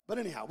But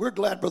anyhow, we're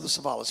glad Brother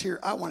Savala's here.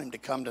 I want him to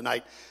come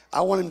tonight.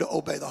 I want him to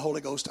obey the Holy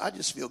Ghost. I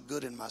just feel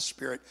good in my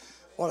spirit.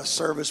 What a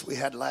service we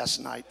had last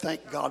night.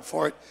 Thank God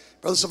for it.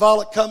 Brother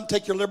Savala, come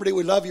take your liberty.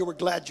 We love you. We're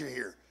glad you're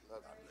here. I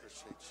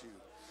appreciate you.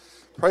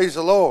 Praise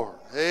the Lord.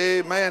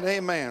 Amen,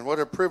 amen. What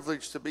a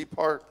privilege to be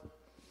part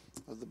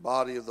of the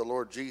body of the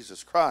Lord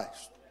Jesus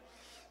Christ.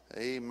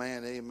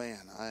 Amen, amen.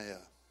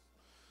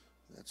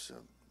 That's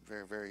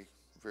very, very,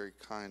 very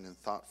kind and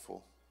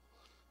thoughtful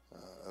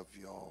of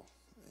y'all.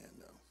 And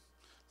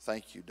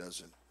thank you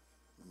doesn't,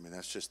 I mean,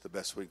 that's just the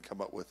best we can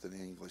come up with in the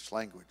English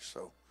language.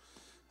 So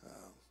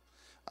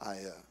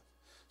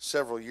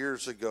several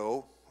years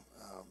ago,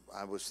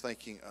 I was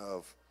thinking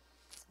of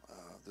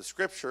the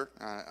scripture.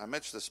 I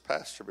mentioned this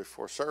pastor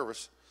before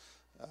service,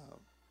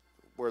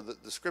 where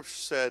the scripture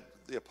said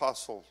the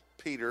apostle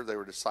Peter, they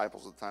were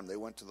disciples at the time, they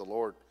went to the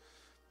Lord.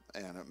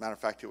 And as a matter of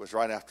fact, it was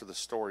right after the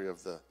story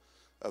of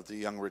the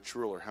young rich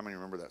ruler. How many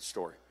remember that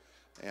story?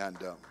 And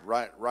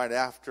right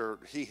after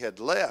he had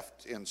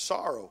left in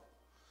sorrow,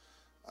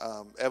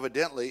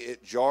 evidently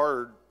it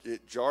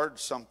jarred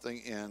something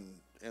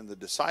in the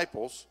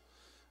disciples.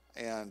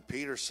 And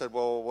Peter said,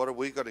 "Well, what are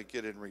we going to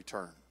get in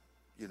return?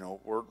 You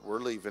know, we're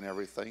leaving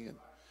everything."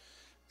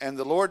 And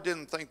the Lord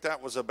didn't think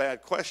that was a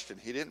bad question.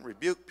 He didn't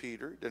rebuke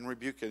Peter, didn't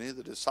rebuke any of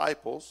the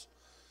disciples.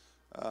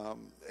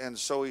 And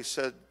so he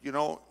said, "You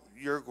know,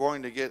 you're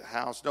going to get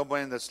house.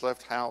 Nobody that's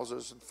left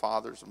houses and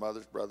fathers and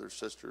mothers, brothers,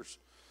 sisters,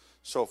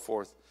 so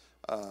forth.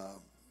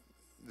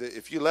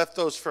 If you left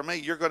those for me,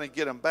 you're going to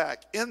get them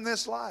back in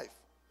this life.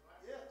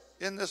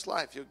 In this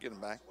life, you'll get them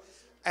back,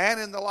 and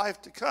in the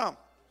life to come."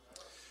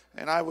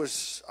 And I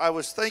was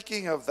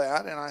thinking of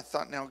that, and I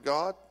thought, now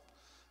God,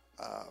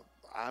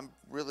 I'm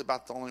really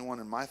about the only one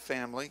in my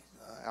family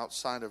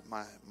outside of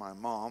my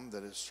mom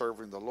that is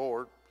serving the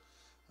Lord.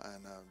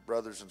 And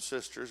brothers and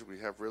sisters, we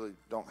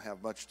don't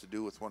have much to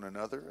do with one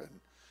another,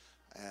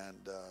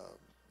 and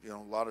you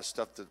know, a lot of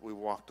stuff that we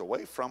walked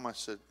away from. I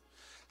said,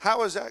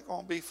 how is that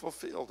going to be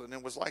fulfilled? And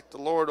it was like the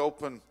Lord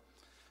opened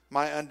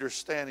my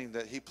understanding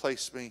that He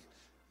placed me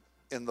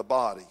in the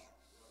body.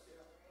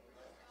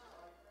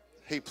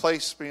 He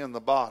placed me in the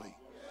body.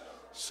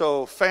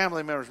 So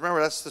family members,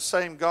 remember, that's the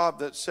same God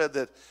that said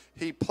that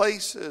He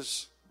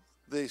places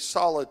the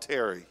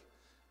solitary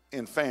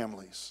in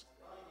families.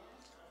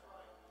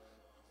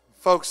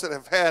 Folks that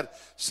have had,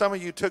 some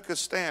of you took a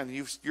stand.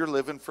 You're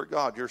living for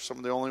God. You're some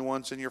of the only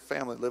ones in your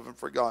family living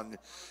for God. And you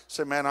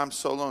say, man, I'm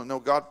so alone.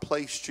 No, God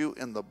placed you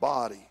in the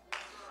body.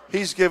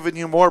 He's given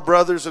you more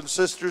brothers and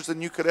sisters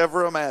than you could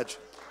ever imagine.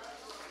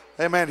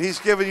 Amen. He's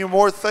given you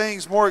more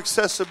things, more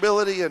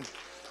accessibility, and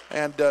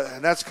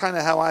that's kind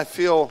of how I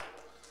feel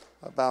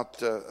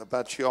about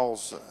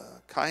y'all's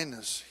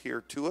kindness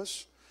here to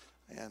us.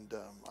 And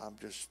I'm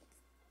just,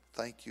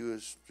 thank you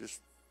is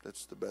just,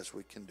 that's the best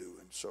we can do.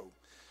 And so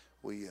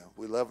we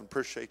love and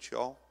appreciate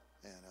y'all,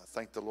 and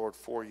thank the Lord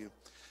for you.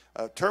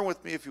 Turn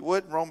with me, if you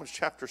would, in Romans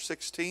chapter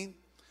 16.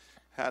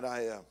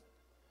 I'm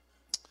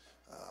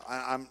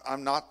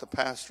not the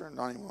pastor.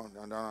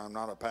 I'm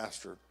not a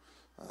pastor.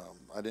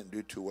 I didn't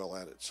do too well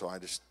at it, so I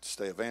just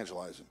stay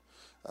evangelizing.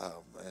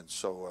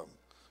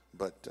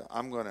 But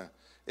I'm going to,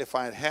 if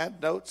I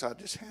had notes, I'd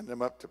just hand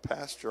them up to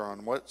Pastor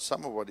on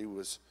some of what he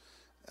was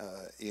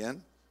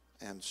in.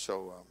 And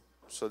so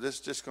this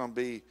is just going to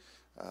be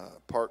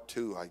part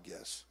 2, I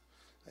guess.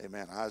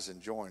 Amen. I was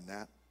enjoying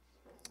that.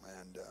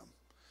 And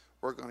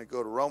we're going to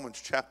go to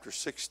Romans chapter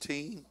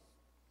 16.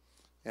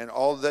 And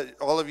all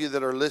of you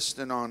that are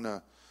listening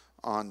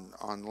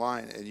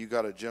online, and you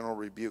got a general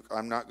rebuke,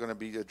 I'm not going to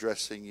be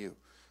addressing you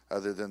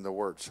other than the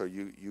word. So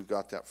you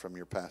got that from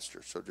your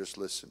pastor. So just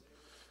listen.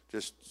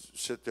 Just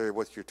sit there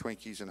with your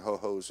Twinkies and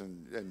ho-hos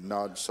and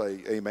nod and say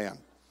amen.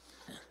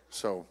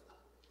 So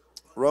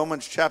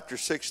Romans chapter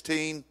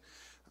 16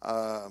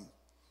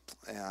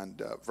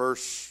 and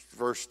verse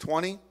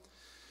 20.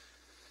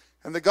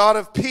 And the God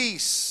of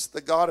peace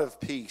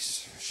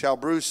shall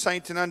bruise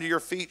Satan under your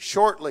feet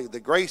shortly. The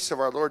grace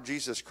of our Lord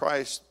Jesus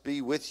Christ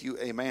be with you.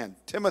 Amen.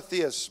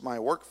 Timotheus, my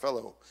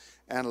workfellow,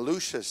 and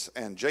Lucius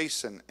and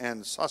Jason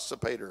and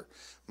Sosipater,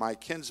 my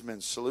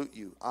kinsmen, salute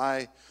you.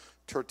 I,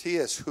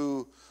 Tertius,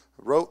 who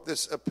wrote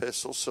this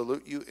epistle,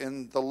 salute you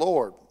in the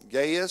Lord.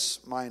 Gaius,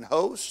 mine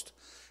host,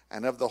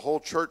 and of the whole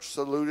church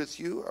saluteth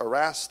you.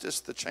 Erastus,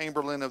 the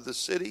chamberlain of the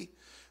city,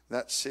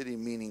 that city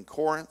meaning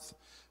Corinth,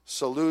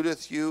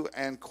 saluteth you,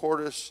 and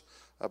Quartus,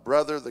 a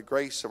brother. The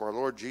grace of our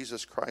Lord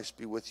Jesus Christ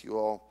be with you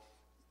all.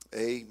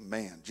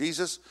 Amen.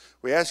 Jesus,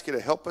 we ask you to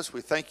help us.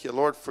 We thank you,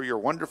 Lord, for your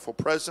wonderful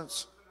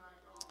presence,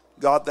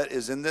 God, that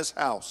is in this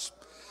house.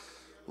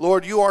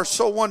 Lord, you are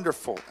so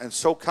wonderful and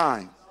so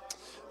kind.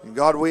 And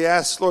God, we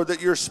ask, Lord,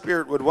 that your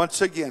Spirit would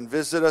once again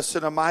visit us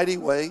in a mighty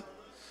way.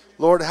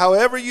 Lord,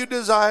 however you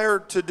desire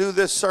to do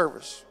this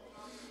service,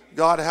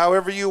 God,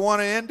 however you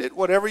want to end it,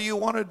 whatever you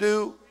want to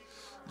do,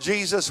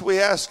 Jesus, we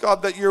ask,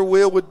 God, that your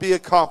will would be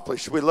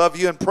accomplished. We love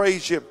you and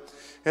praise you.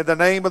 In the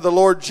name of the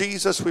Lord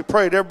Jesus, we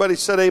prayed. Everybody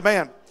said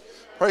amen.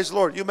 Praise the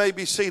Lord. You may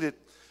be seated.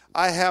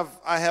 I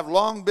have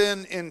long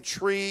been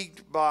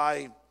intrigued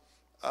by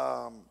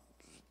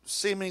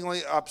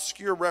seemingly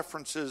obscure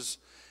references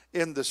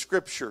in the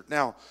Scripture.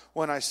 Now,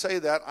 when I say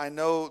that, I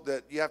know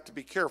that you have to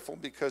be careful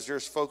because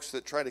there's folks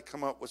that try to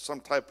come up with some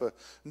type of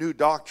new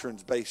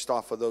doctrines based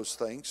off of those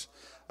things,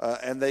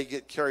 and they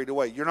get carried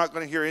away. You're not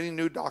going to hear any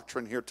new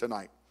doctrine here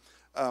tonight,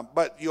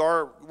 but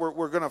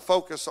we're going to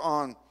focus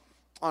on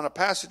a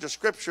passage of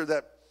Scripture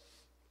that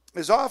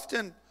is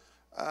often,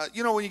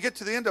 when you get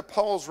to the end of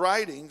Paul's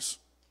writings,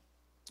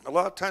 a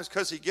lot of times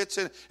because he gets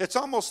in, it's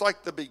almost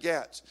like the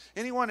begats.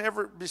 Anyone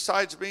ever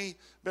besides me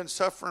been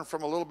suffering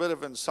from a little bit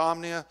of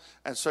insomnia?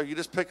 And so you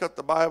just pick up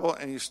the Bible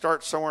and you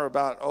start somewhere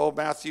about,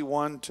 Matthew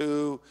 1,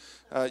 2,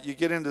 you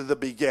get into the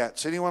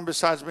begats. Anyone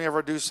besides me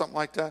ever do something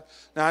like that?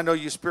 Now, I know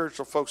you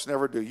spiritual folks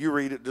never do. You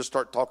read it, just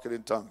start talking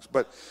in tongues.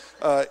 But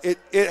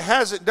it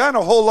hasn't done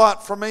a whole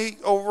lot for me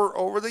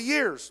over the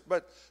years.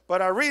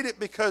 But I read it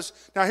because,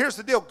 now here's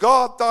the deal.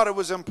 God thought it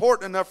was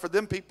important enough for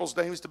them people's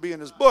names to be in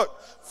his book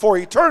for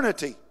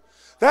eternity.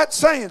 That's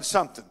saying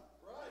something.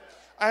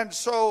 And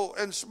so,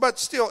 but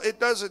still, it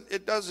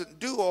doesn't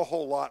do a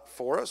whole lot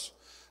for us.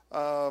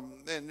 And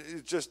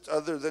it's just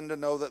other than to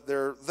know that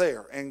they're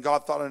there. And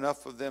God thought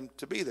enough of them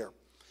to be there.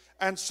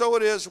 And so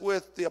it is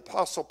with the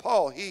Apostle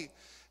Paul.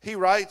 He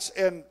writes,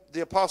 and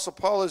the Apostle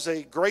Paul is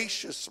a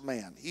gracious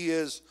man. He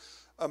is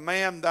a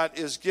man that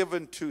is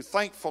given to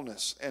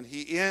thankfulness. And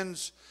he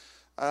ends,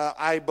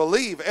 I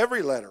believe,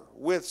 every letter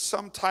with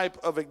some type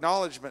of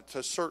acknowledgement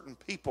to certain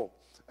people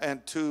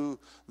and to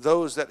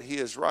those that he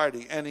is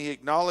writing. And he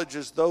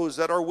acknowledges those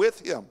that are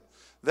with him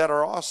that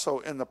are also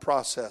in the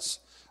process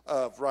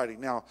of writing.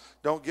 Now,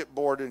 don't get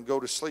bored and go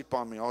to sleep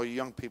on me, all you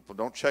young people.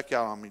 Don't check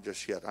out on me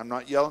just yet. I'm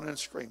not yelling and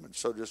screaming,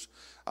 so just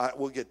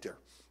we'll get there.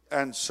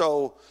 And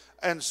so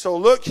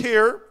look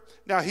here.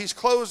 Now, he's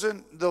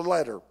closing the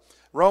letter.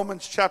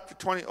 Romans chapter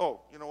 20.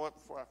 Oh, you know what?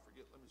 Before I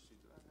forget, let me see.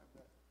 Did I have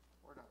that?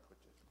 Where did I put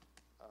this?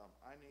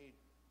 I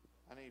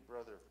need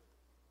brother.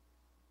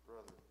 Where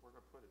did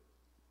I put it?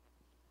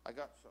 I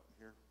got something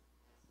here.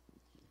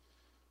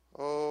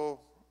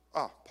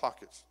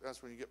 Pockets.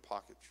 That's when you get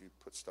pockets. You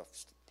put stuff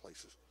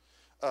places.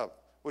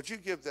 Would you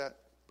give that,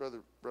 brother?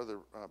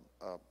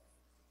 Come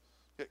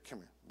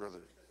here,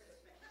 brother.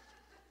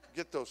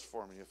 Get those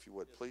for me, if you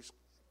would, please.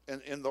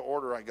 In the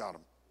order I got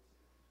them.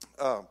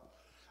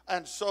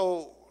 And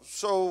so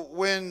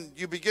when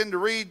you begin to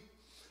read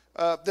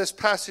this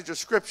passage of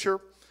Scripture,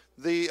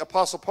 the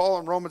Apostle Paul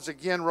in Romans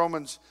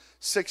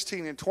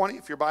 16 and 20,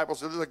 if your Bible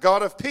says, the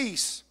God of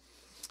peace.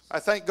 I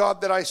thank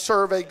God that I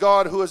serve a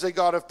God who is a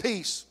God of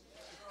peace.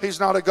 He's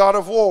not a God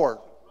of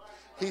war.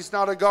 He's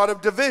not a God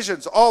of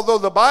divisions. Although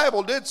the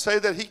Bible did say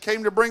that he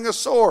came to bring a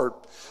sword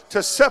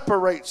to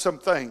separate some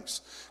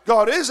things.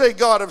 God is a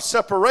God of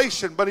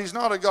separation, but he's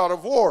not a God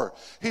of war.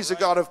 He's a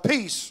God of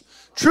peace.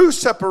 True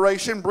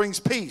separation brings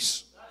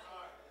peace.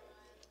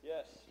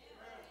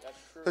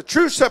 The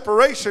true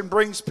separation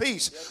brings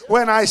peace.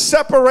 When I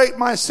separate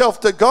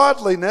myself to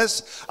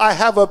godliness, I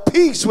have a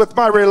peace with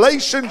my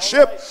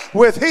relationship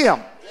with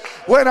him.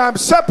 When I'm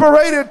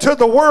separated to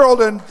the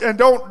world, and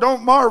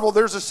don't marvel,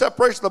 there's a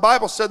separation. The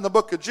Bible said in the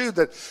book of Jude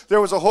that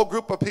there was a whole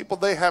group of people,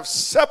 they have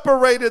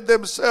separated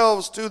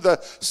themselves to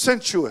the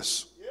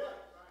sensuous.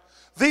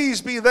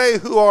 These be they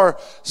who are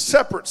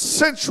separate,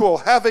 sensual,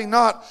 having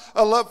not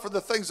a love for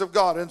the things of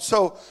God. And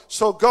so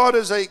God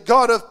is a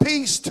God of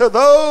peace to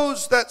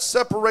those that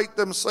separate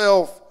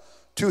themselves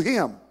to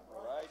him.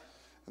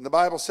 And the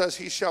Bible says,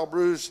 he shall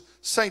bruise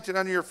Satan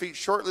under your feet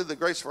shortly. The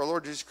grace of our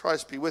Lord Jesus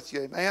Christ be with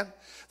you. Amen.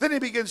 Then he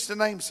begins to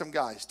name some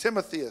guys.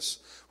 Timotheus,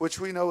 which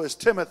we know as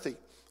Timothy.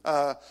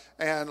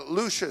 And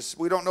Lucius,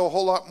 we don't know a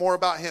whole lot more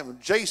about him.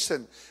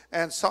 Jason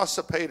and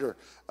Sosipater,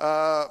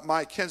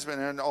 my kinsman,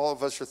 and all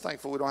of us are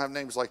thankful we don't have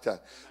names like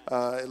that,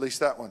 at least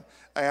that one.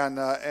 And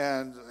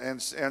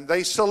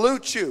they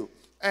salute you.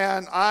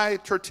 And I,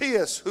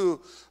 Tertius, who,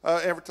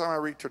 every time I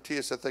read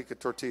Tertius, I think of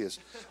tortillas,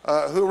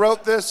 who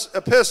wrote this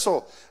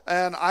epistle,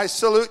 and I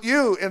salute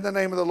you in the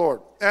name of the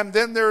Lord. And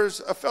then there's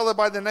a fellow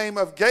by the name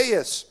of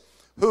Gaius,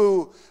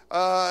 who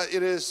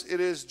it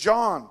is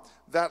John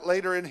that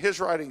later in his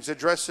writings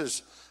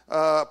addresses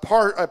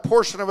a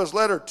portion of his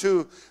letter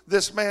to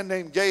this man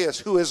named Gaius,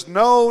 who is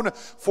known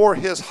for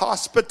his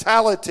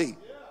hospitality.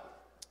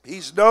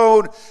 He's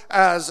known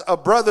as a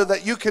brother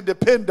that you can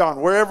depend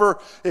on. Wherever,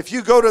 if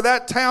you go to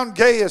that town,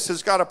 Gaius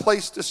has got a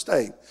place to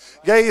stay.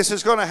 Gaius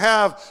is going to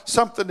have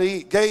something to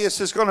eat. Gaius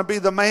is going to be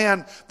the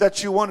man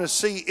that you want to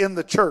see in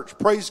the church.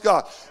 Praise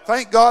God.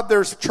 Thank God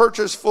there's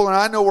churches full, and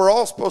I know we're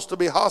all supposed to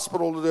be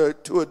hospital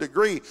to a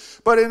degree.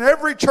 But in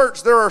every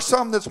church, there are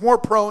some that's more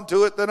prone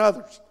to it than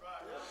others.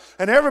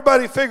 And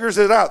everybody figures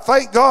it out.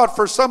 Thank God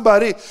for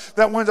somebody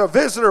that when a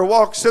visitor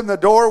walks in the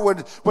door,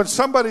 when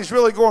somebody's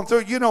really going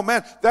through,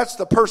 man, that's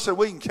the person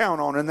we can count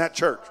on in that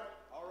church.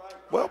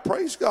 Well,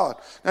 praise God.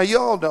 Now, you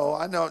all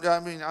know,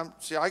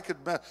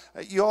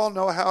 you all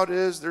know how it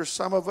is. There's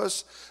some of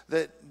us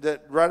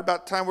that right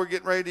about the time we're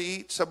getting ready to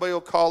eat, somebody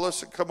will call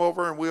us and come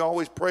over, and we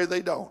always pray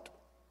they don't.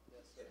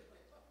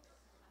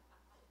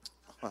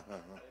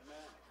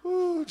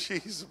 Ooh,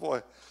 Jesus,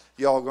 boy.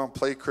 Y'all going to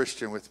play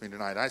Christian with me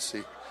tonight, I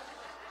see.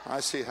 I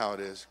see how it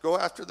is. Go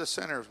after the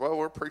sinners. Well,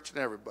 we're preaching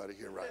to everybody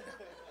here right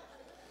now.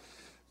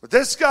 But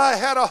this guy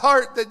had a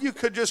heart that you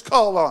could just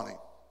call on him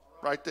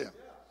right then.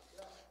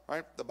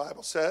 Right? The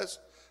Bible says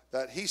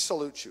that he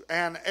salutes you.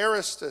 And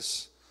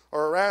Erastus,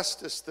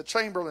 the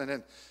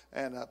chamberlain,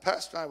 and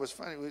Pastor and I was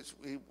funny.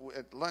 We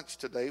at lunch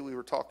today, we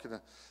were talking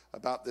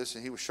about this,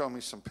 and he was showing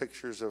me some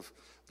pictures of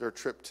their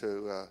trip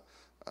to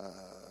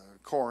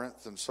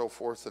Corinth and so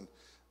forth,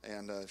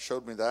 and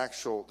showed me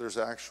there's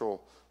an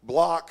actual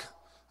block,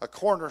 a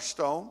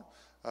cornerstone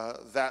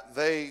that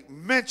they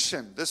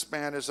mentioned. This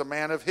man is a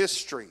man of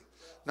history,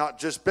 not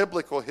just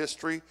biblical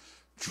history,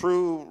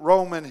 true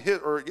Roman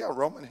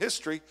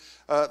history.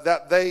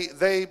 That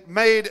they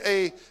made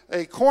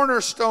a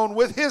cornerstone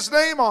with his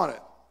name on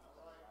it,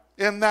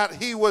 in that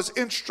he was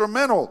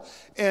instrumental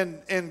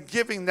in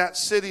giving that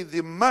city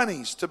the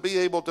monies to be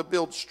able to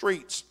build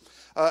streets.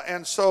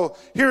 And so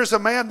here's a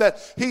man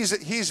that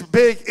he's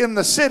big in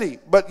the city,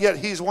 but yet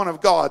he's one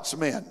of God's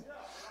men.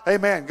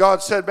 Amen.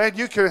 God said, man,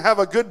 you can have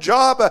a good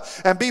job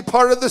and be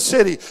part of the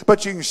city,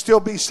 but you can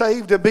still be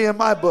saved and be in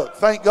my book.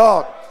 Thank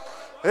God.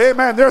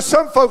 Amen. There's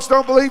some folks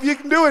don't believe you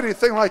can do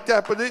anything like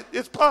that, but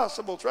it's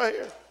possible. It's right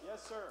here.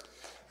 Yes, sir.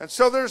 And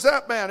so there's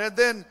that man. And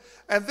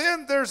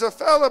then there's a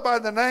fella by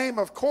the name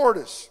of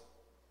Quartus.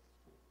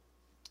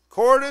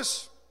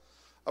 Quartus,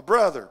 a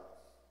brother.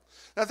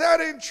 Now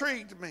that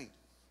intrigued me,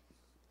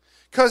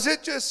 because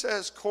it just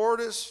says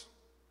Quartus,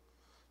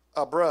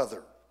 a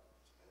brother.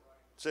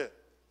 That's it.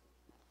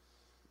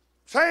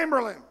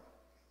 Chamberlain,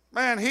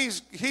 man,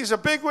 he's a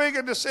bigwig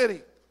in the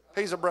city.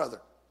 He's a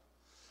brother.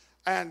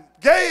 And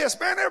Gaius,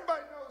 man,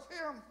 everybody knows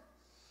him.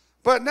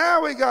 But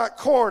now we got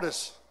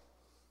Quartus.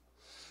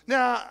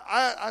 Now,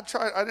 I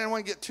didn't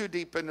want to get too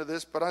deep into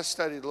this, but I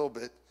studied a little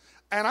bit.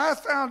 And I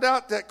found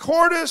out that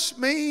Quartus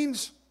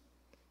means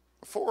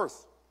a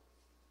fourth.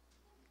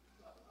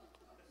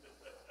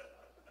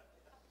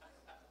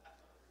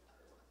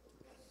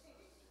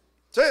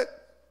 That's it.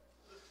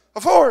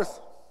 A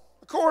fourth.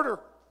 A quarter.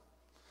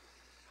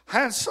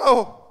 And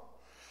so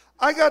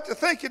I got to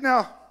thinking,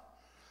 now,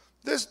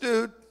 this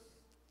dude,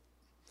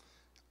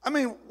 I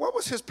mean, what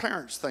was his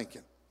parents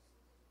thinking?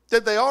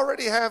 Did they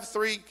already have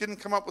three, couldn't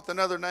come up with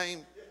another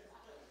name?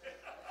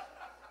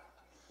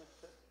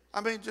 I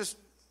mean, just,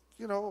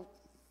 what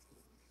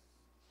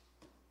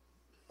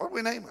do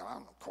we name him? I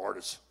don't know,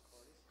 Quartus.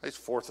 He's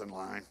fourth in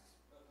line.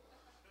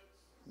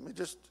 I mean,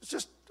 it's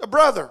just a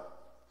brother.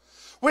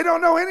 We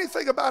don't know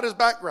anything about his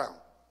background.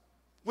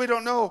 We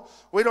don't know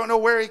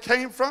where he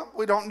came from.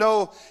 We don't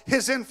know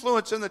his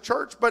influence in the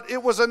church. But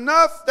it was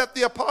enough that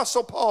the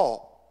Apostle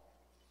Paul,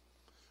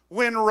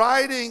 when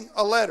writing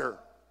a letter,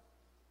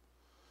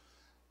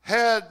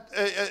 had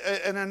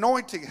an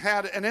anointing,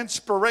 had an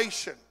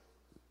inspiration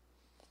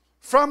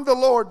from the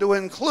Lord to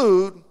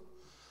include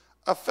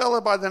a fellow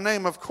by the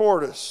name of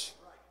Quartus,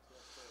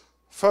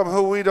 from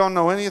who we don't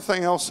know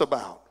anything else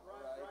about.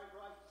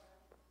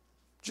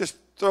 Just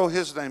throw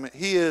his name in.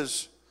 He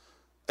is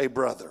a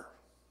brother.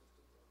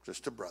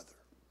 Just a brother.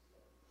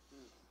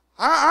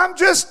 I'm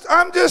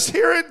just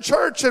here in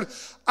church, and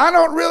I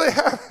don't really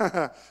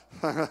have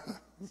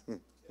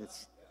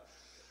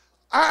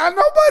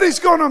nobody's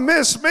going to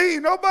miss me.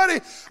 Nobody,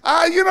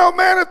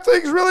 man, if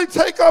things really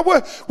take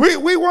off,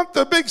 we want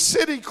the big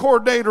city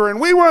coordinator, and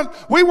we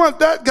want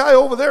that guy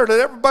over there that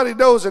everybody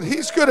knows, and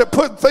he's good at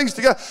putting things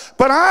together.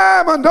 But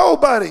I'm a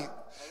nobody.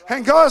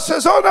 And God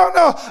says, oh,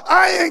 no,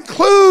 I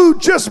include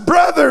just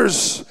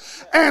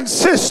brothers and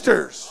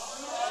sisters.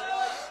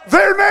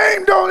 Their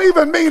name don't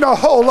even mean a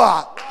whole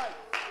lot.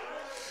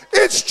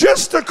 It's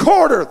just a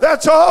quarter.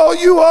 That's all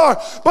you are.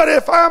 But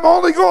if I'm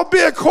only going to be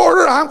a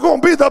quarter, I'm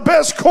going to be the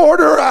best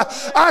quarter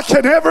I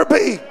can ever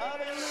be.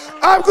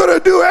 I'm going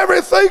to do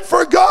everything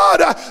for God.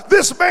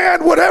 This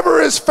man,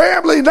 whatever his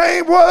family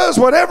name was,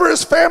 whatever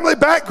his family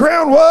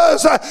background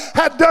was,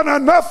 had done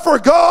enough for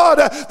God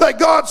that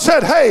God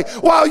said, hey,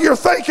 while you're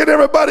thanking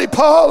everybody,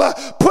 Paul,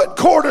 put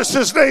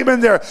Quartus's name in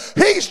there.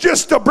 He's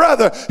just a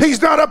brother.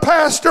 He's not a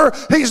pastor.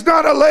 He's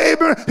not a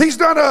layman. He's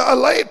not a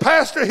lay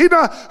pastor. He's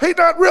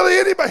not really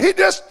anybody. He's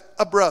just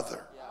a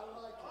brother.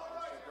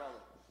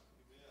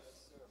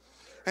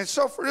 And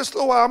so for just a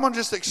little while, I'm going to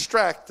just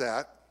extract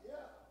that.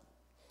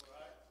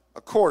 A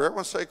quarter.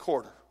 Everyone say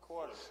quarter.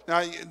 Quarter.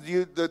 Now,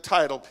 the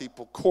title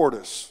people,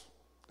 Quartus.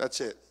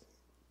 That's it.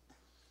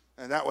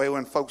 And that way,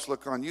 when folks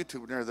look on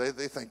YouTube,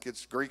 they think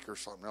it's Greek or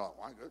something. They're like,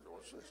 my goodness,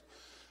 what's this?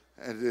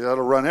 And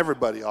that'll run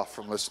everybody off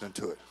from listening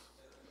to it.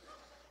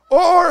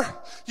 Or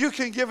you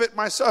can give it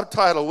my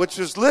subtitle, which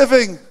is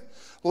Living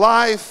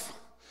Life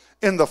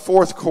in the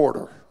Fourth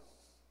Quarter. All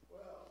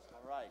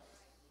right.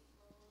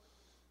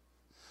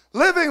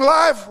 Living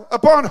life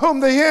upon whom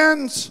the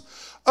ends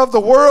of the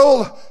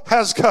world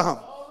has come.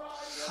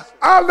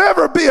 I'll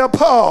never be a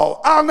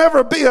Paul. I'll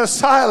never be a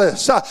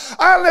Silas.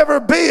 I'll never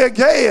be a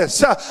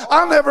Gaius.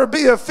 I'll never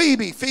be a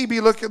Phoebe. Phoebe,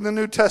 look in the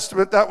New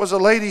Testament. That was a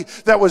lady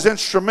that was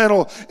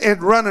instrumental in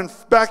running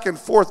back and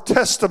forth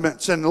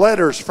testaments and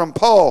letters from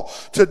Paul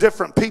to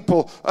different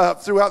people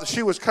throughout.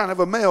 She was kind of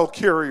a mail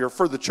carrier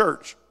for the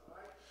church.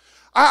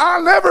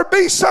 I'll never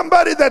be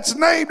somebody that's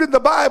named in the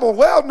Bible.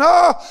 Well,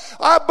 no,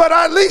 but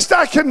at least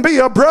I can be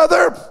a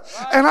brother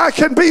and I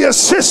can be a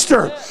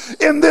sister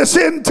in this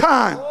end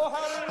time.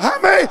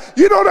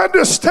 You don't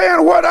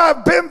understand what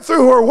I've been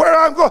through or where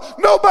I'm going.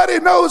 Nobody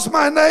knows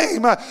my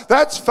name.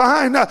 That's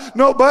fine.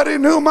 Nobody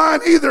knew mine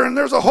either, and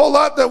there's a whole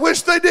lot that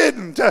wish they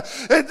didn't.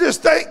 And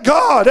just thank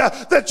God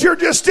that you're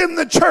just in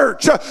the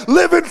church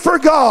living for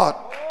God,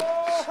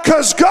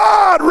 because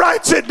God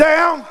writes it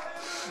down.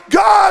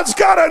 God's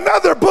got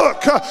another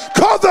book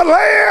called the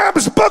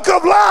Lamb's Book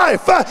of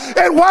Life.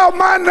 And while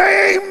my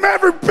name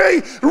never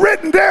be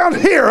written down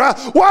here,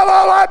 while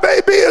all I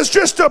may be is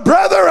just a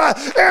brother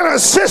and a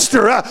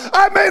sister,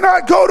 I may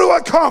not go to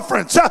a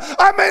conference.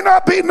 I may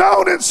not be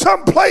known in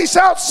some place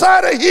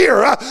outside of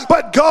here,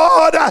 but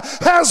God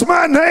has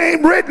my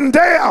name written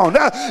down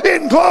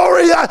in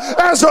glory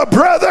as a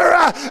brother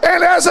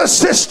and as a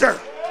sister.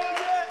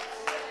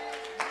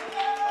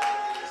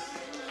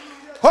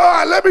 All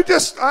right, let me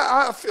just,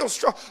 I feel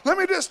strong. Let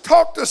me just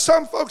talk to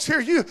some folks here.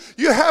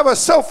 You have a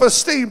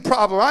self-esteem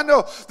problem. I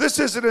know this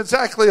isn't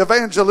exactly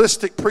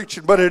evangelistic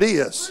preaching, but it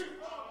is.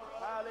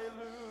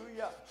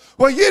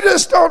 Well, you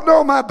just don't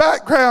know my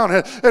background.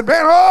 And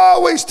man,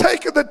 always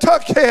taking the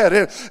tuck head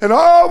and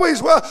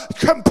always,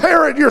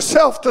 comparing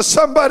yourself to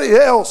somebody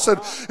else.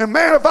 And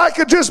man, if I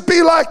could just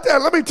be like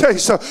that, let me tell you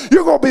something.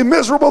 You're going to be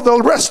miserable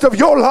the rest of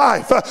your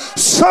life.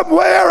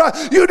 Somewhere,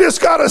 you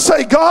just got to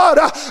say, God,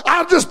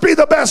 I'll just be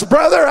the best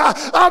brother.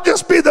 I'll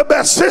just be the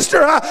best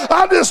sister.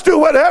 I'll just do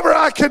whatever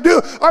I can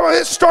do.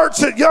 It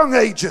starts at young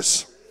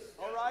ages.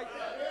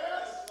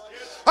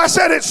 I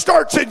said it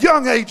starts at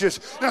young ages.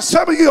 Now,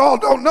 some of you all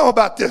don't know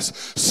about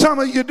this. Some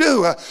of you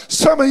do.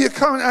 Some of you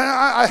come, and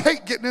I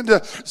hate getting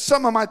into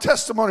some of my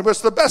testimony, but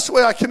it's the best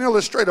way I can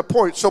illustrate a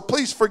point, so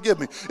please forgive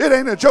me. It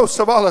ain't a Joe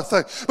Savala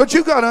thing. But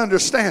you got to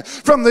understand,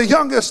 from the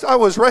youngest I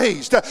was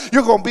raised,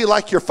 you're going to be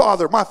like your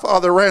father. My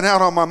father ran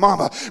out on my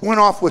mama, went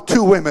off with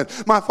 2 women.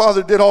 My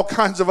father did all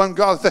kinds of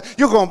ungodly things.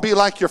 You're going to be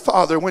like your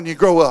father when you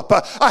grow up.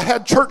 I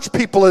had church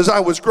people as I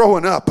was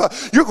growing up.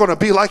 You're going to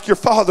be like your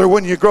father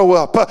when you grow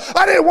up.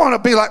 I didn't want to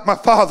be like my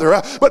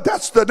father, but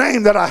that's the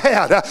name that I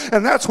had,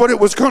 and that's what it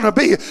was going to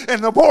be.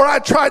 And the more I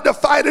tried to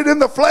fight it in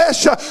the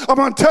flesh, I'm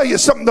going to tell you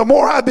something, the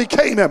more I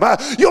became him.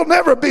 You'll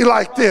never be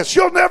like this.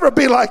 You'll never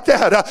be like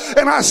that.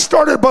 And I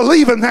started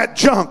believing that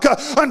junk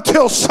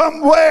until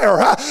somewhere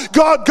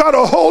God got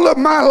a hold of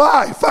my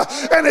life,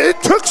 and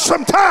it took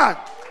some time.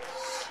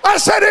 I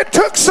said it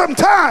took some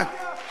time.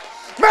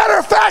 Matter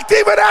of fact,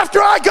 even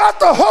after I got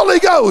the Holy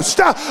Ghost,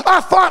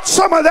 I fought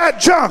some of that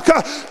junk.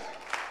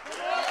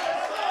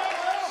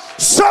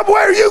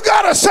 Somewhere you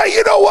got to say,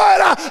 you know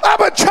what,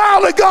 I'm a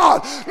child of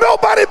God.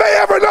 Nobody may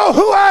ever know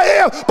who I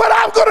am, but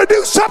I'm going to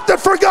do something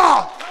for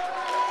God.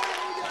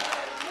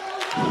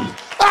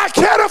 I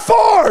can't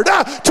afford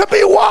to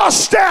be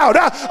washed out.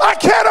 I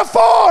can't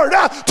afford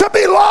to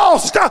be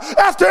lost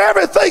after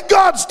everything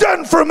God's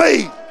done for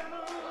me.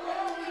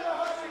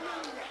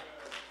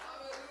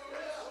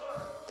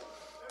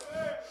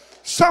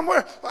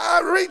 Somewhere,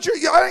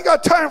 I ain't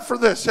got time for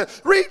this.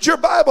 Read your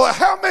Bible.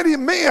 How many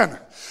men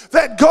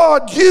that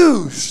God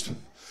used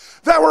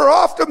that were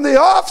often the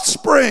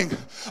offspring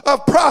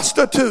of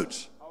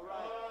prostitutes?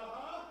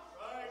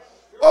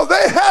 Oh,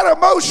 they had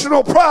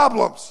emotional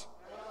problems,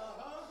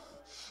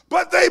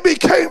 but they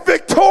became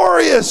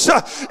victorious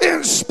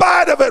in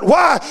spite of it.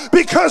 Why?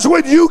 Because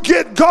when you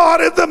get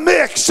God in the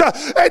mix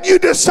and you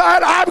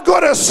decide, I'm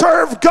going to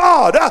serve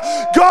God,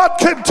 God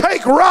can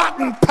take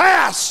rotten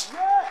past.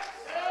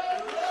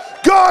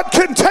 God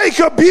can take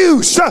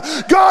abuse.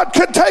 God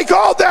can take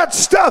all that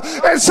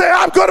stuff and say,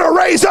 I'm going to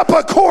raise up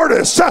a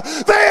chorus.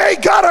 They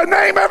ain't got a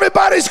name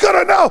everybody's going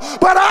to know,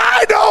 but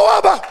I know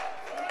of a...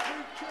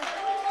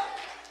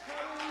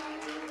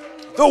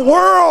 The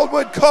world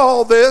would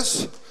call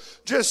this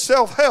just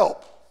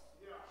self-help.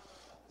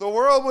 The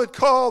world would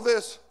call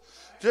this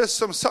just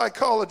some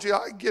psychology.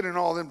 I get in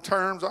all them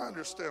terms. I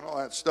understand all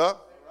that stuff.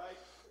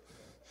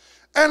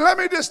 And let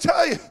me just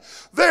tell you,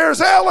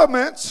 there's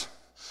elements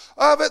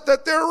of it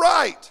that they're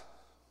right.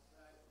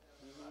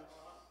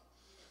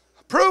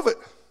 Prove it.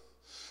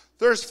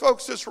 There's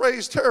folks that's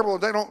raised terrible.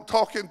 They don't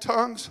talk in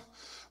tongues.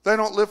 They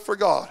don't live for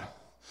God.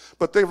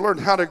 But they've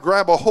learned how to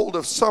grab a hold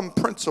of some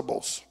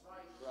principles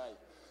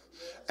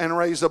and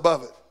raise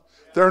above it.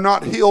 They're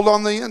not healed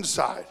on the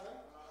inside.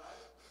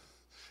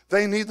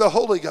 They need the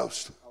Holy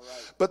Ghost.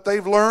 But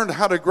they've learned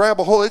how to grab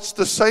a hold. It's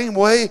the same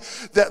way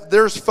that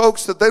there's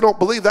folks that they don't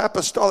believe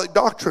apostolic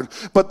doctrine,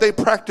 but they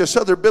practice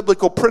other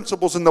biblical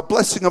principles and the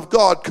blessing of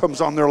God comes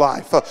on their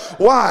life.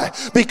 Why?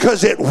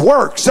 Because it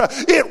works.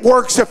 It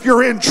works if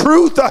you're in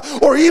truth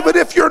or even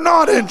if you're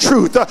not in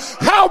truth.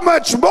 How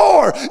much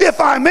more if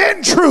I'm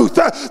in truth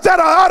that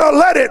I ought to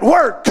let it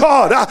work?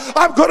 God,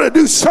 I'm going to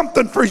do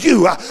something for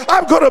you.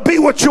 I'm going to be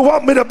what you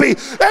want me to be.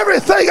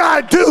 Everything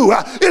I do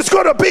is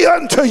going to be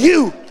unto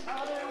you.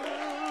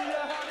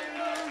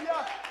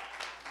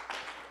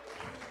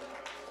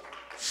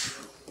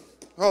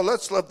 Oh,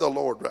 let's love the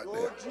Lord right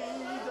now.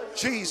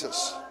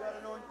 Jesus.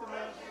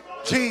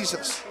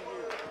 Jesus.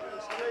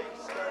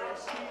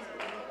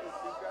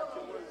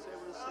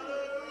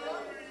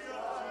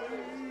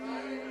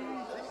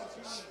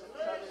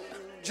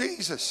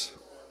 Jesus.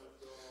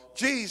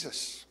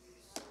 Jesus.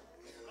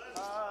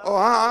 Oh,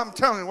 I'm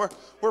telling you,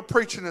 we're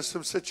preaching to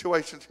some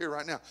situations here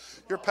right now.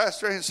 Your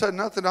pastor ain't said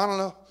nothing. I don't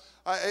know.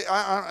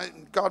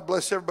 God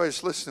bless everybody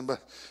that's listening,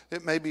 but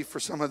it may be for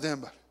some of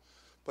them.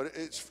 But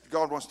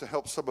God wants to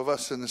help some of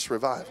us in this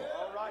revival.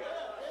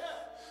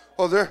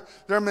 Well,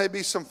 there may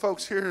be some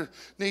folks here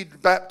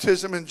need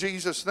baptism in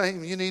Jesus'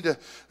 name. You need to.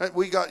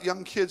 We got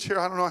young kids here.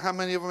 I don't know how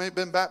many of them have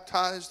been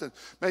baptized, and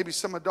maybe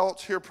some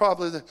adults here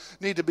probably that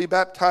need to be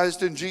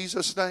baptized in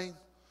Jesus' name.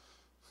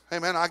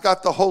 Amen. I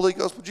got the Holy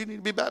Ghost, but you need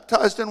to be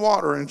baptized in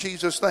water in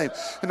Jesus' name.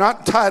 And not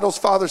in titles,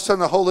 Father, Son,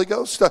 and the Holy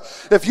Ghost.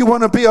 If you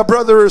want to be a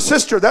brother or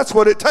sister, that's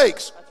what it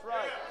takes. That's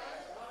right.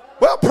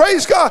 Well,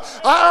 praise God.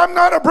 I'm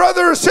not a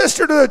brother or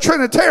sister to the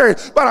Trinitarian,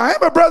 but I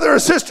am a brother or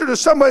sister to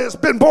somebody that's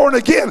been born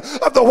again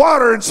of the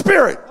water and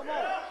spirit.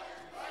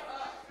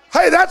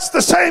 Hey, that's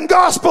the same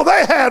gospel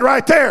they had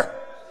right there.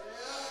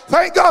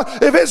 Thank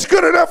God. If it's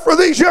good enough for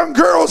these young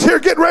girls here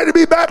getting ready to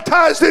be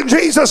baptized in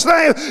Jesus'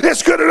 name,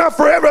 it's good enough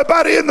for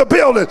everybody in the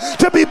building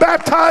to be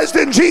baptized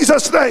in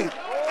Jesus' name.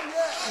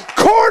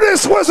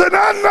 Cordus was an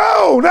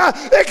unknown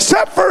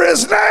except for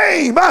his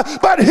name,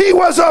 but he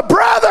was a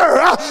brother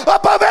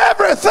above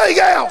everything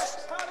else.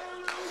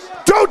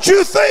 Don't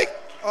you think?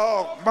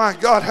 Oh my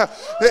God.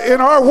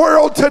 In our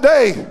world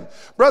today,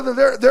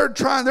 brother,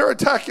 they're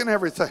attacking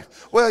everything.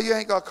 Well, you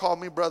ain't got to call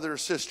me brother or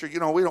sister. You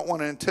know, we don't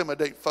want to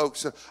intimidate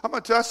folks. I'm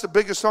going to tell you, that's the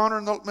biggest honor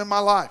in my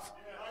life.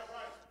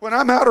 When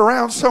I'm out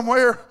around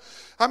somewhere,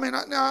 I mean,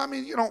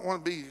 you don't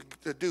want to be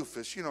a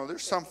doofus. You know,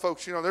 there's some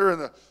folks, you know, they're in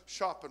the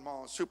shopping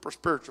mall and super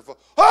spiritual.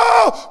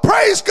 Oh,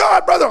 praise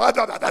God, brother.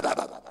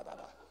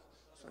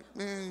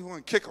 Man, you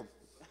want to kick them.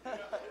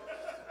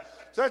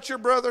 Is that your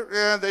brother?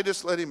 Yeah, they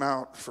just let him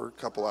out for a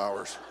couple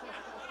hours.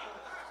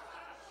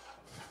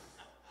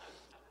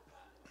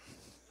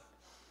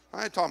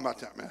 I ain't talking about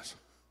that mess.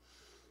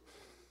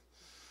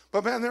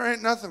 But man, there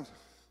ain't nothing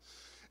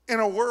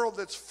in a world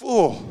that's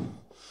full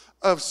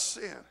of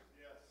sin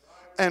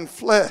and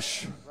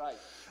flesh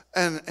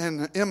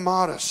and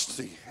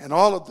immodesty and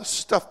all of the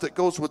stuff that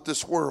goes with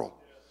this world.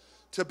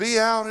 To be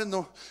out in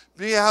the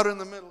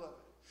middle of it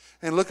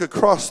and look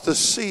across the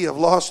sea of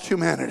lost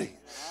humanity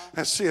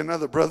and see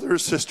another brother or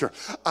sister.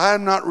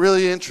 I'm not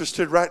really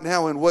interested right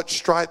now in what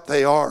stripe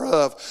they are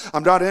of.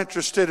 I'm not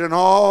interested in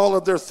all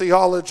of their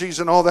theologies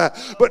and all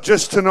that, but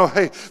just to know,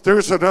 hey,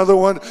 there's another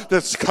one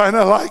that's kind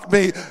of like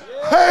me.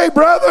 Hey,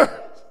 brother.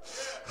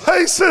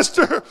 Hey,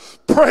 sister,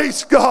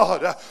 praise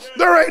God.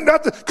 There ain't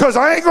nothing, because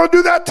I ain't going to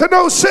do that to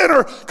no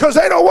sinner, because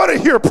they don't want to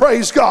hear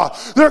praise God.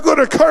 They're going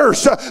to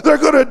curse. They're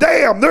going to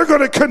damn. They're going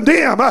to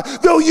condemn.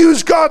 They'll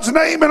use God's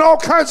name in all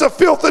kinds of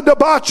filth and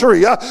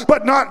debauchery,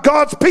 but not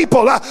God's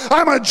people.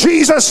 I'm a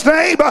Jesus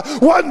name,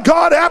 one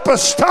God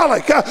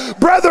apostolic.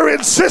 Brother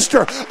and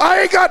sister,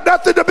 I ain't got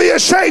nothing to be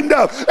ashamed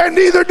of, and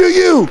neither do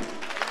you.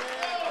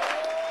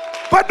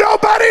 But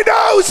nobody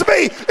knows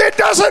me. It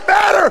doesn't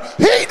matter.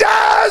 He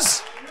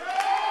does.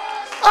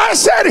 I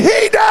said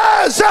he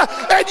does,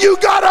 and you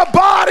got a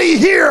body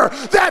here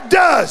that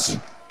does.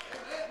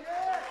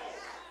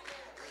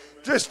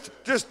 Just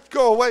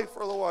go away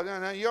for a little while.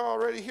 Now you're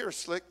already here,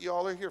 Slick. You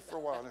all are here for a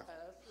while now.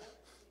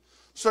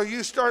 So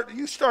you start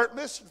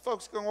missing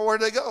folks going, well, where'd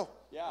they go?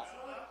 Yeah.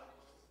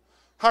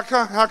 How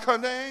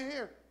come they ain't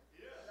here?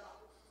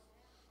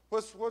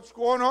 What's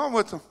going on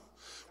with them?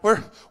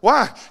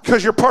 Why?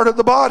 Because you're part of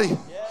the body.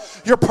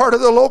 You're part of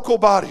the local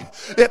body.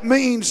 It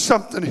means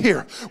something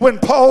here. When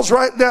Paul's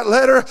writing that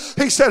letter,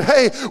 he said,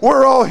 hey,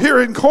 we're all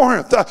here in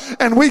Corinth,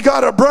 and we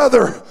got a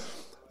brother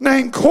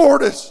named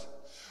Cordus.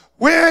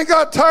 We ain't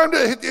got time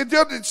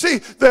to see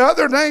the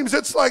other names.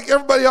 It's like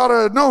everybody ought to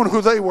have known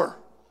who they were.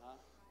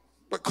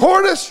 But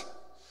Cordus,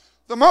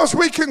 the most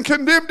we can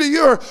condemn to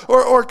you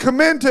or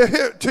commend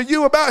to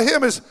you about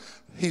him is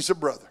he's a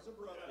brother.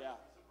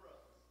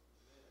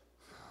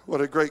 What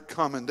a great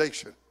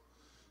commendation.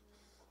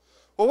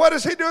 Well, what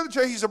does he do?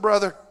 He's a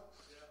brother.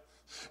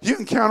 You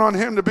can count on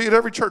him to be at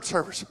every church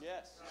service.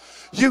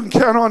 You can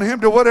count on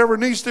him to whatever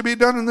needs to be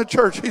done in the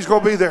church. He's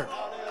going to be there.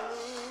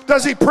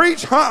 Does he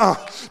preach?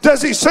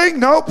 Does he sing?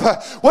 Nope.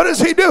 What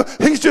does he do?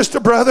 He's just a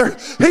brother.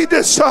 He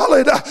did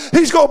solid.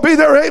 He's going to be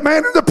there,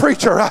 amen, in the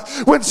preacher.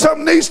 When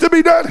something needs to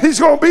be done, he's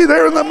going to be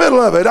there in the middle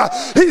of it.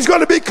 He's going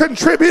to be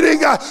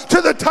contributing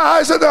to the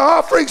tithes and the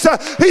offerings.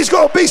 He's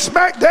going to be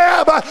smack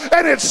dab,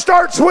 and it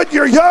starts when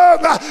you're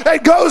young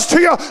and goes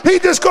to you.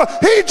 He's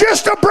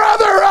just a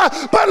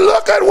brother, but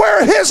look at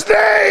where his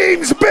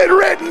name's been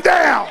written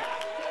down.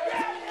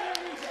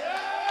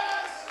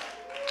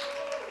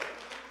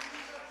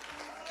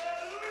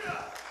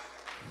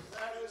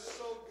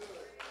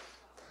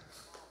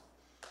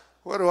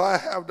 What do I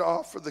have to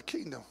offer the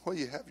kingdom? Well,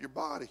 you have your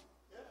body.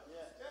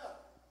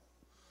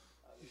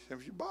 You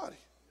have your body.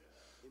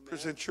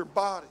 Present your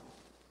body.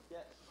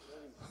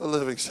 A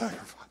living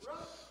sacrifice.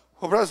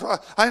 Well, brother,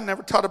 I ain't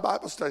never taught a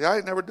Bible study. I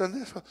ain't never done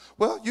this.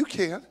 Well, you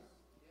can.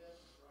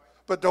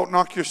 But don't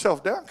knock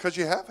yourself down because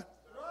you haven't.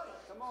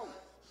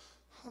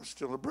 I'm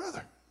still a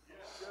brother.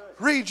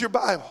 Read your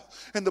Bible.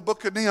 In the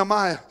book of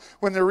Nehemiah,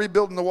 when they're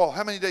rebuilding the wall,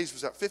 how many days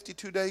was that?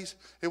 52 days?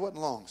 It wasn't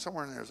long.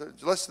 Somewhere in there. It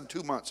was less than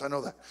 2 months. I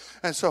know that.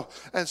 And so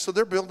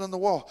they're building the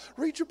wall.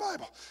 Read your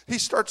Bible. He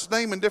starts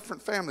naming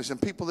different families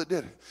and people that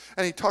did it.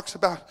 And he talks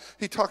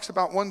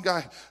about one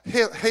guy,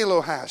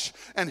 Halohash,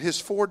 and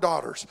his 4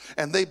 daughters,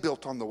 and they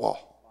built on the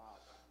wall.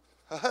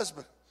 A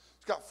husband.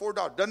 He's got 4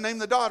 daughters. Doesn't name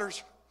the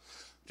daughters.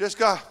 Just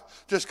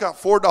got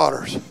 4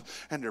 daughters,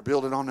 and they're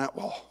building on that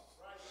wall.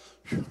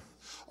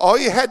 All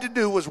you had to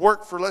do was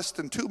work for less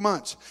than 2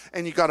 months,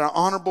 and you got an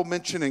honorable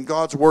mention in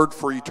God's word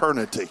for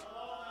eternity.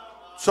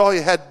 That's all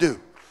you had to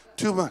do.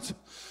 2 months.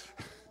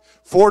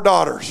 4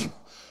 daughters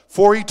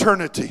for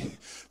eternity.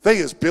 They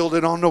is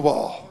building on the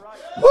wall.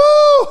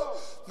 Woo!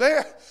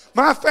 There.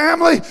 My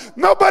family,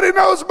 nobody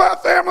knows my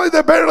family.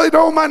 They barely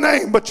know my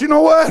name. But you know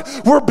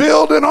what? We're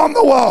building on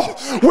the wall.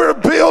 We're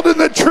building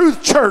the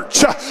truth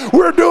church.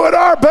 We're doing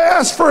our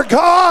best for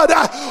God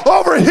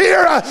over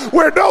here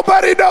where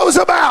nobody knows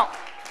about.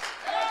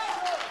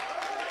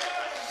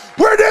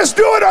 We're just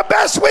doing the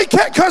best we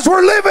can because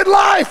we're living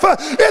life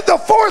in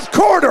the fourth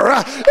quarter.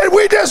 And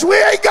we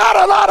ain't got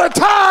a lot of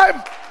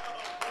time.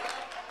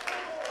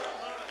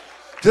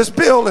 Just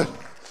building.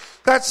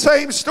 That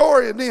same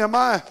story in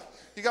Nehemiah.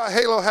 You got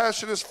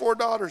Halohash and his 4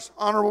 daughters.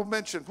 Honorable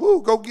mention.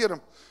 Woo, go get them.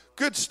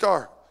 Good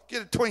star.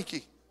 Get a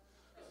Twinkie.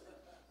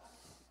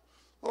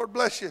 Lord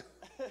bless you.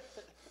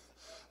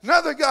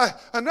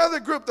 Another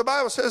group, the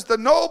Bible says, the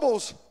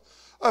nobles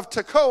of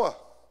Tekoa.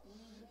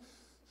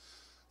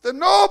 The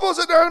nobles,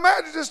 and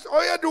imagine just, you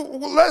had to,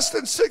 less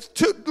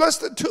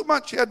than 2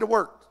 months you had to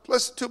work.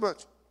 Less than 2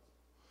 months.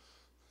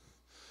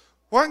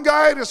 One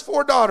guy and his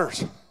 4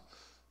 daughters.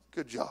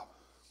 Good job.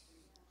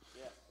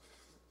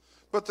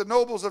 But the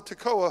nobles of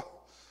Tekoa,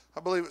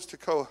 I believe it's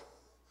Tekoa,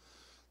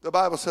 the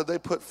Bible said they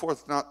put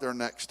forth not their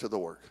necks to the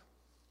work.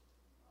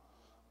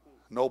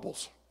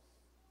 Nobles.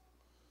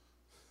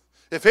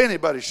 If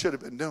anybody should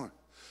have been doing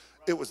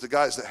it, was the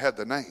guys that had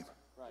the name.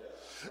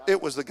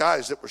 It was the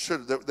guys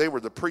that they were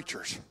the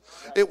preachers.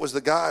 It was the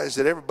guys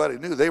that everybody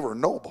knew they were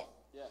noble.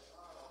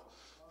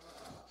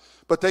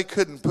 But they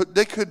couldn't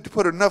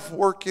put enough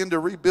work into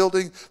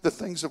rebuilding the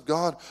things of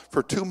God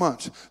for 2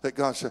 months that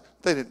God said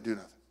they didn't do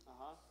nothing.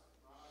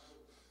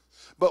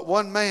 But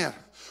one man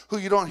who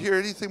you don't hear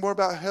anything more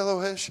about,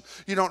 Halohash,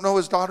 you don't know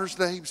his daughter's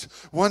names.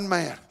 One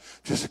man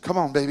just said, come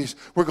on, babies,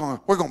 we're going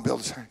to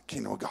build this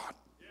kingdom of God.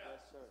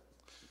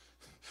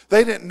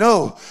 They didn't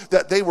know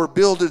that they were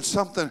building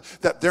something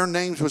that their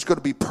names was going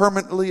to be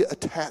permanently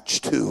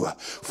attached to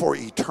for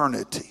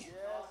eternity.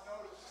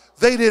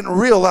 They didn't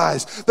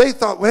realize. They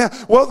thought,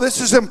 well, this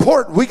is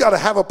important. We got to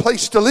have a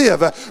place to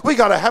live. We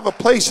got to have a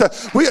place.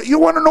 You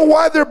want to know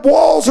why their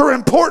walls are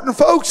important,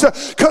 folks?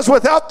 Because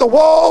without the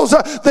walls,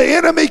 the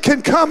enemy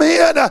can come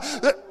in.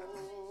 The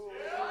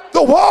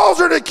walls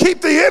are to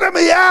keep the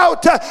enemy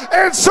out,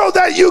 and so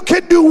that you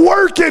can do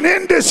work in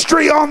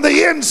industry on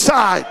the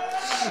inside.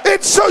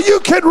 It's so you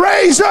can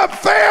raise up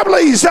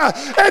families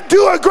and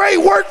do a great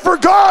work for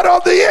God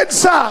on the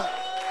inside.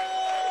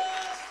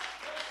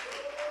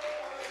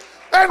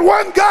 And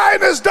one guy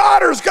and his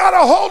daughters got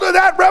a hold of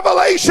that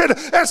revelation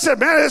and said,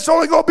 man, it's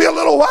only going to be a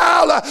little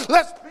while.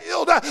 Let's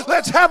build.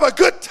 Let's have a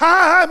good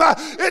time.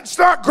 And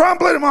start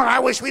grumbling. I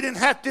wish we didn't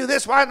have to do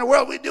this. Why in the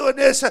world are we doing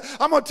this?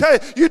 I'm going to tell you,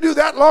 you do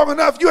that long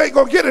enough, you ain't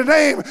going to get a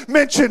name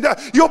mentioned.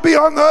 You'll be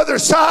on the other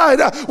side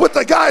with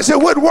the guys that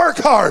would work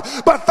hard.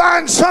 But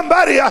find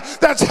somebody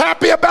that's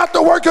happy about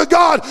the work of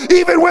God,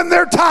 even when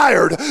they're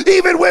tired,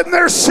 even when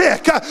they're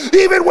sick,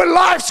 even when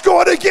life's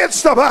going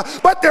against them.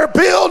 But they're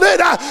building.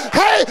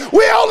 Hey,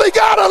 we only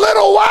got a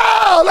little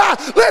while.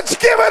 Let's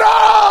give it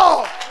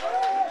all.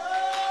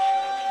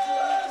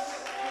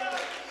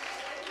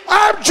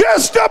 I'm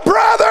just a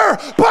brother,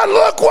 but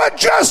look what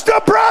just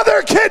a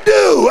brother can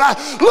do.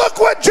 Look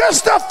what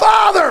just a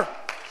father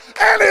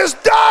and his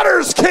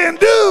daughters can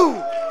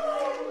do.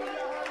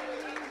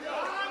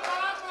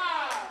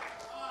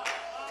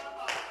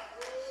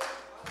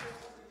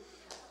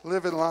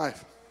 Living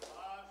life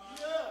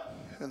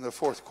in the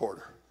fourth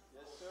quarter.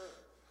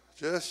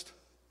 Just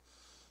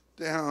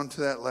down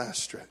to that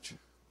last stretch.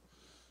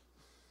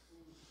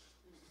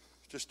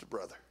 Just a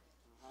brother.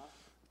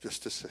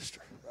 Just a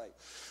sister. Right.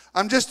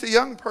 I'm just a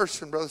young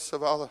person, Brother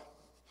Savala.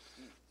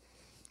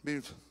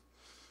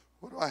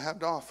 What do I have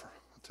to offer?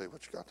 I'll tell you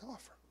what you got to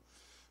offer.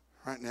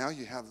 Right now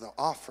you have the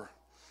offer,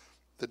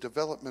 the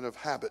development of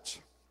habits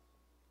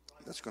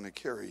that's going to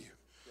carry you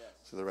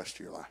through the rest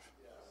of your life.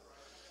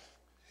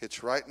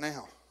 It's right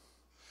now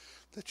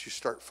that you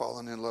start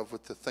falling in love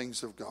with the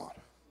things of God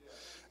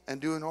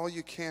and doing all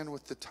you can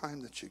with the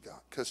time that you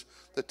got. Because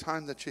the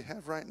time that you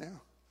have right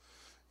now,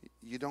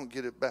 you don't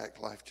get it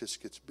back. Life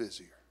just gets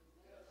busier.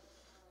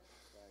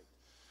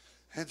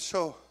 And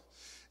so,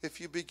 if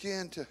you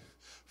begin to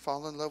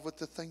fall in love with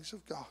the things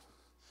of God,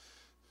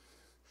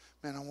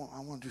 man, I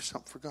want to do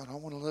something for God. I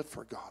want to live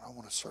for God. I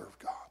want to serve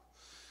God.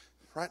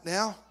 Right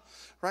now,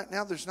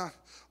 there's not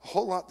a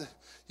whole lot that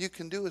you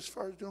can do as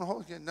far as doing a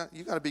whole.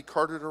 You got to be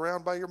carted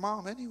around by your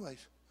mom,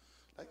 anyways.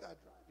 That guy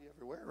drives you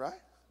everywhere, right?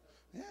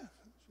 Yeah.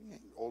 You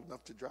ain't old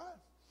enough to drive.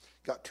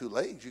 Got 2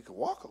 legs, you can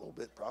walk a little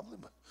bit probably,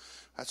 but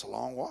that's a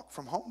long walk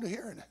from home to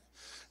here. And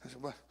I said,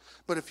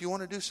 but if you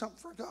want to do something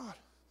for God,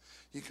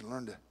 you can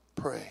learn to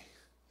pray.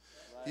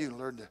 You can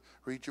learn to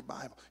read your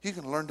Bible. You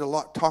can learn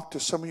to talk to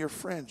some of your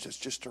friends that's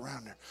just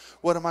around there.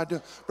 What am I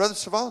doing? Brother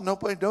Savala,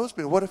 nobody knows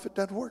me. What if it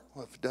doesn't work?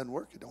 Well, if it doesn't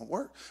work, it don't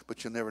work.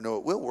 But you'll never know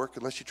it will work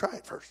unless you try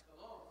it first.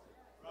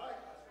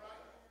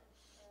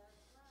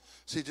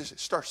 See, it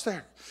starts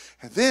there.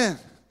 And then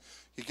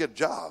you get a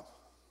job.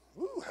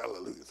 Ooh,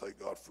 hallelujah. Thank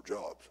God for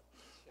jobs.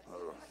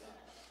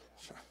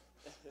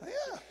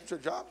 Yeah, it's a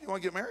job. You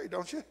want to get married,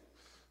 don't you?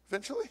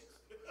 Eventually?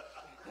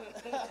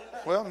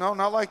 Well, no,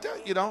 not like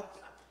that. You don't.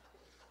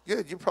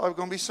 Good. You're probably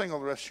going to be single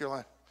the rest of your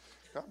life.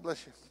 God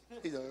bless you.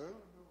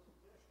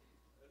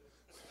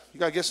 You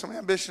got to get some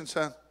ambition,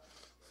 son.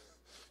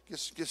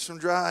 Get some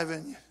drive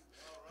in you.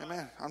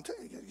 Amen. I'm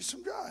telling you, you got to get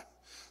some drive.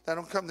 That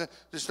don't come.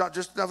 It's not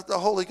just enough with the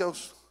Holy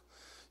Ghost.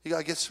 You got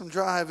to get some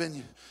drive in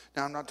you.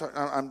 Now, I'm not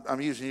talking.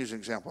 I'm using an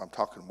example. I'm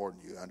talking more than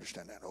you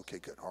understand that. Okay,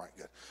 good. All right,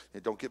 good.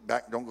 And don't get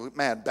get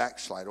mad.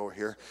 Backslide over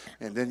here,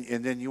 and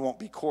then you won't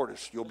be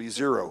Cordis. You'll be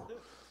zero.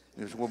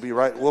 We'll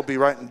be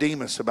writing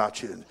Demas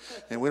about you,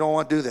 and we don't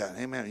want to do that.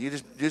 Amen. You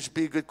just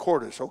be a good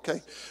Cordis,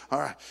 okay? All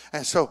right.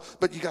 And so,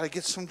 but you got to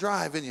get some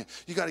drive in you.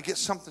 You got to get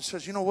something that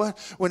says, you know what?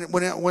 When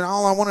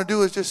all I want to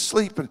do is just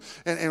sleep,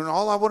 and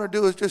all I want to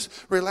do is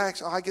just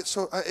relax. I get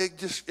so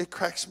it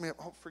cracks me up.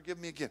 Oh, forgive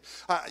me again.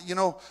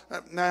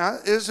 Now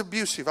it is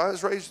abusive. I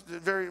was raised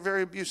very,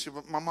 very abusive.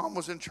 My mom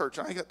was in church.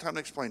 I ain't got time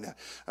to explain that.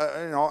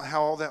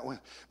 How all that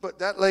went. But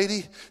that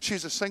lady,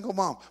 she's a single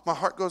mom. My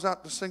heart goes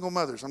out to single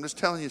mothers. I'm just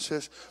telling you,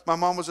 sis. My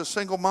mom was a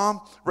single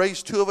mom,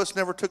 raised 2 of us,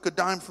 never took a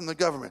dime from the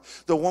government.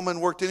 The woman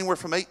worked anywhere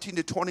from 18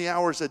 to 20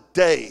 hours a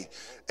day.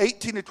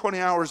 18 to 20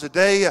 hours a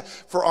day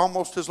for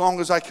almost as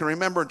long as I can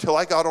remember until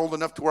I got old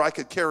enough to where I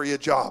could carry a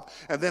job.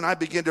 And then I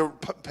began to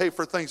pay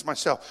for things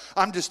myself.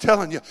 I'm just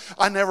telling you,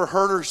 I never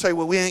heard her say,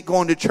 well, we ain't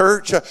going to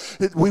church.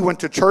 We went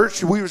to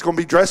church. We was going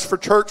to be dressed for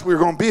church. We were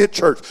going to be at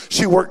church.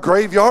 She worked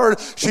graveyard.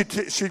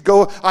 She'd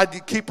go,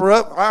 I'd keep her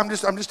up. I'm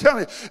just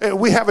telling you,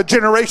 we have a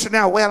generation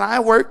now. Well, I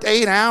worked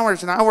 8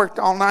 hours and I worked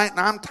all night and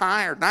I'm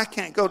tired and I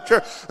can't go to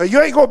church.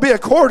 You ain't going to be a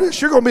Cordis.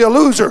 You're going to be a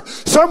loser.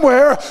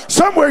 Somewhere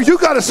you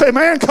got to say,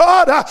 man,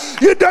 God,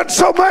 you've done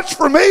so much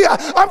for me.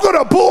 I'm going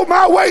to bull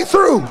my way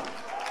through.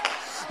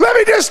 Let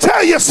me just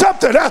tell you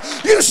something.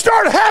 You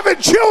start having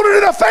children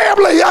in a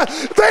family,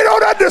 they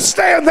don't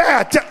understand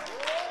that.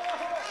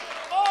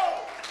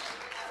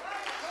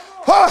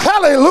 Oh,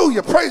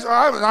 hallelujah. Praise.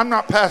 I'm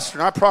not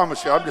pastoring. I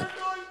promise you. I'm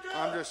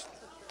just.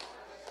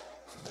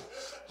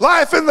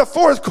 Life in the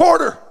fourth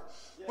quarter.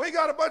 We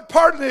got a bunch,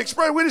 pardon the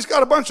expression, we just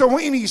got a bunch of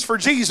weenies for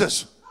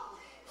Jesus.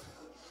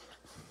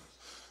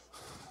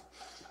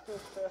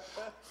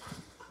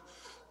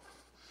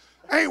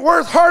 Ain't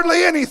worth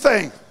hardly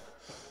anything.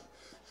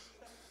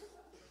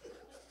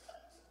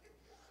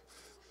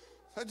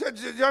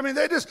 I mean,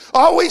 they just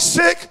always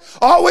sick,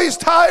 always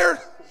tired.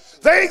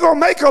 They ain't gonna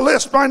make a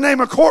list by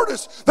name of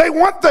Cordis. They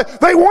want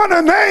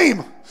a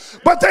name,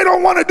 but they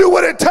don't want to do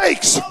what it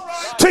takes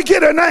to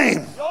get a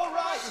name.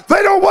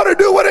 They don't want to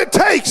do what it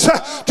takes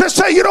to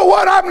say, you know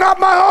what, I'm not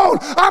my own.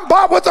 I'm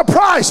bought with a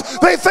price.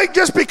 They think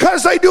just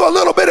because they do a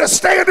little bit of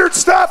standard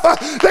stuff,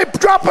 they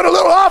drop in a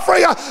little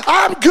offering,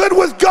 I'm good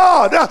with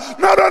God.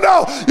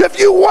 No. If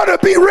you want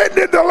to be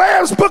written in the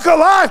Lamb's Book of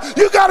Life,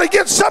 you got to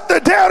get something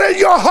down in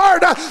your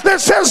heart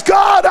that says,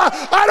 God,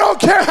 I don't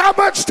care how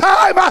much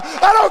time,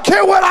 I don't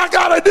care what I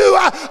got to do.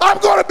 I'm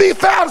going to be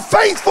found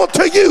faithful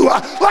to you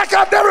like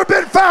I've never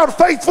been found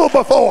faithful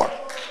before.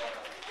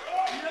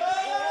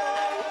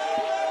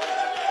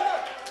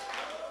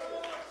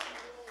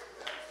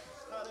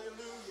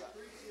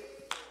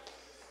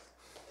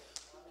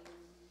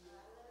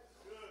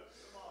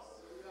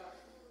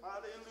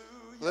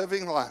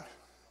 Living life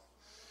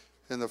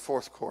in the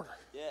fourth quarter.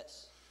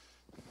 Yes.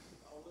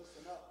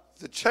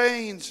 The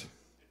chains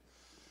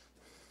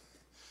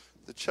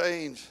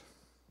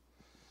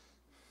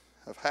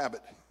of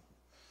habit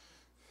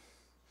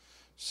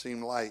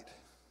seem light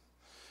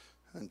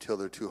until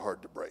they're too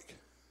hard to break.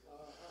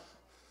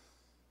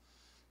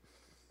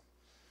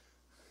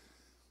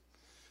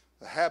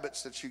 The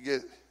habits that you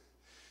get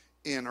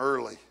in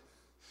early,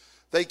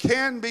 they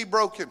can be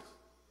broken.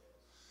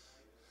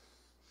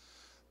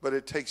 But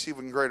it takes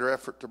even greater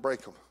effort to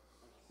break them.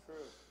 I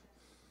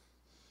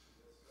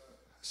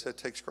said it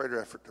takes greater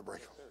effort to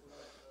break them.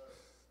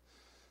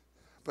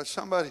 But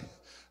somebody,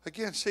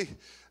 again, see,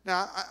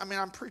 now, I mean,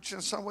 I'm preaching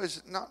in some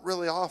ways not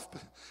really off,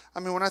 but I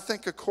mean, when I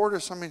think of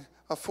Cordis, I mean,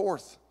 a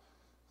fourth.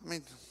 I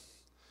mean,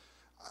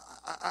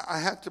 I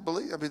had to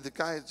believe, I mean, the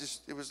guy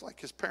just, it was like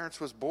his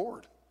parents was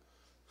bored.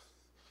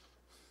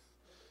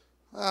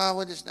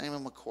 We'll just name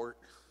him a quart.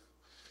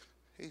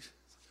 He's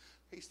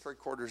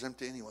 3/4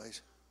 empty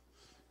anyways.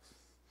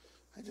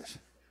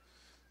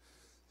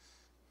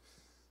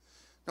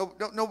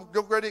 No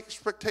great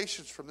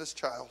expectations from this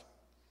child.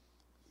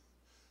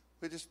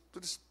 We just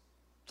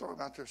throw him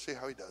out there and see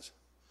how he does.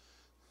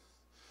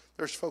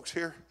 There's folks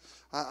here.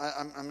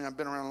 I mean, I've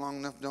been around long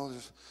enough to know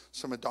there's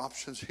some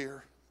adoptions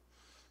here.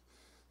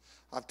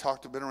 I've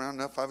been around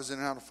enough. I was in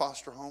and out of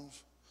foster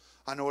homes.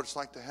 I know what it's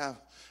like to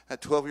have,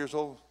 at 12 years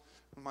old,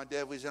 when my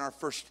dad was in our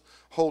first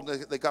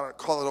they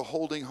call it a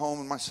holding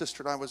home, and my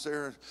sister and I was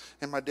there,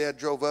 and my dad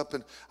drove up,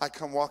 and I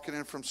come walking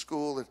in from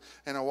school,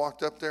 and I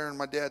walked up there, and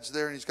my dad's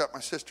there, and he's got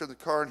my sister in the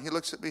car, and he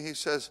looks at me, he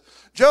says,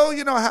 Joe,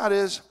 you know how it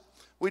is.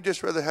 We'd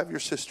just rather have your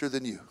sister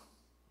than you.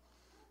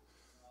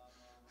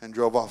 And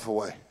drove off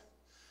away.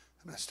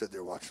 And I stood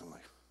there watching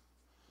like,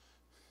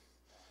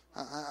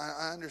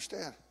 I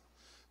understand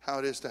how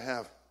it is to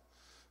have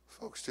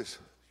folks just,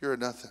 you're a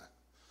nothing.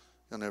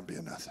 You'll never be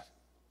a nothing.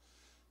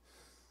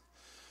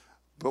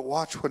 But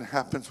watch what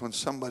happens when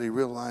somebody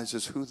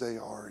realizes who they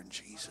are in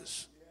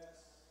Jesus.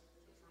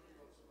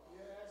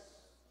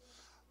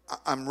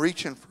 I'm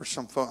reaching for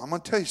some folks. I'm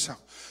going to tell you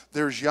something.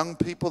 There's young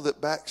people that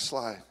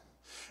backslide.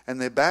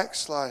 And they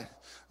backslide.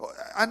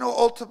 I know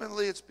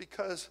ultimately it's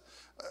because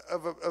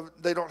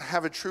they don't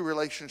have a true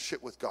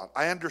relationship with God.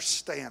 I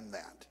understand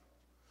that.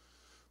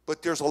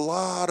 But there's a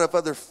lot of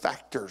other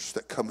factors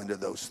that come into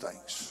those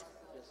things.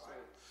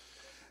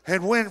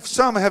 And when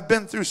some have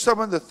been through some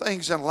of the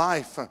things in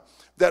life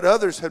that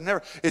others have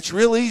never, it's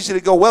real easy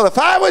to go, well, if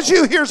I was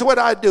you, here's what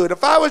I'd do. And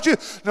if I was you,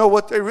 no,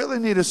 what they really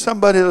need is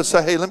somebody to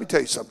say, hey, let me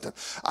tell you something.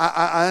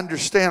 I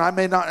understand. I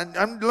may not,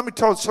 let me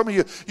tell some of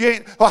you,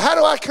 well, how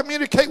do I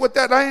communicate with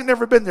that? I ain't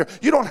never been there.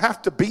 You don't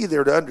have to be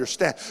there to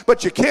understand.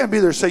 But you can be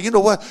there and say, you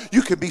know what?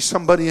 You can be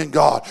somebody in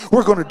God.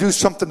 We're going to do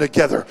something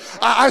together.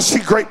 I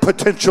see great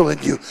potential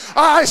in you.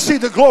 I see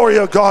the glory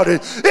of God.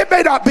 It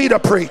may not be to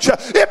preach.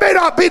 It may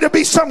not be to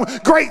be some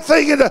great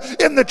thing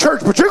in the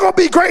church, but you're going to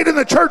be great in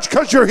the church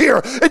because you're here.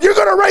 And you're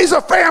going to raise a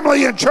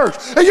family in church.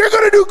 And you're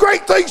going to do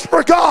great things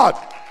for God.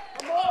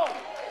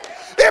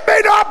 It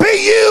may not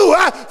be you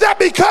that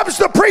becomes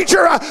the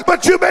preacher,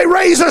 but you may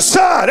raise a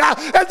son,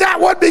 and that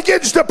one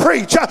begins to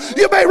preach.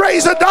 You may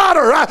raise a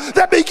daughter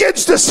that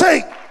begins to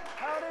sing.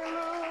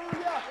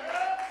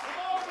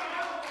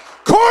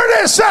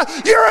 Cornus,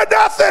 you're a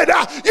nothing.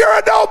 You're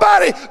a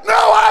nobody.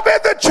 No, I'm in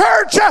the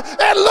church,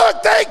 and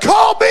look, they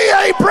call me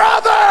a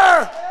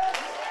brother.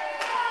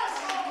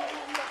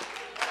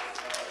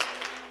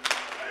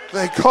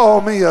 They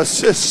call me a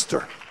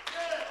sister.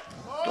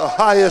 The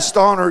highest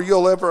honor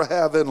you'll ever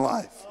have in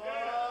life.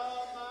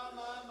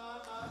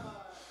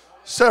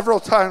 Several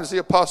times the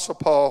Apostle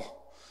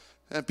Paul,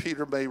 and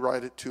Peter may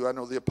write it too, I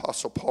know the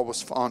Apostle Paul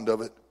was fond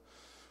of it,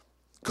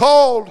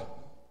 called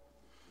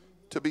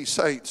to be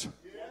saints.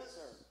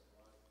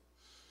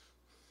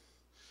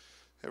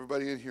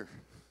 Everybody in here,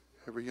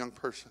 every young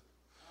person.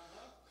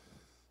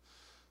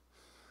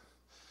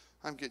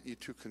 I'm getting you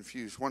too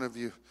confused. One of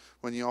you,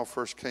 when you all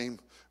first came,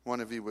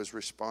 one of you was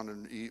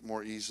responding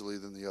more easily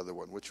than the other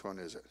one. Which one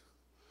is it?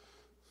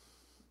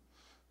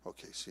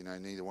 Okay, see, now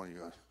neither one of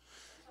you.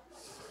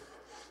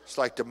 It's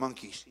like the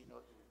monkeys.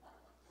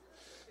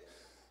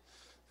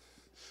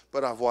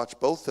 But I've watched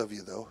both of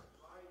you, though,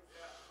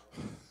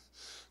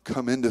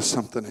 come into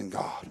something in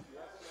God.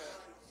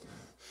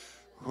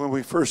 When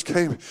we first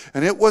came,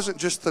 and it wasn't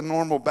just the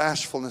normal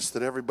bashfulness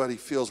that everybody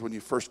feels when you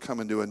first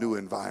come into a new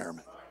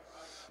environment.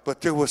 But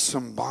there was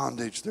some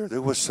bondage there.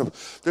 There was some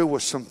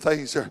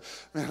things there.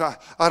 Man,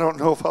 I don't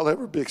know if I'll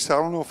ever be excited.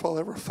 I don't know if I'll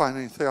ever find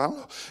anything. I don't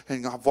know.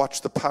 And I've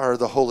watched the power of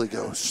the Holy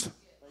Ghost.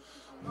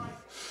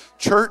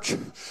 Church,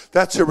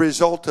 that's a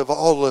result of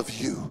all of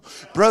you,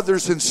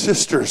 brothers and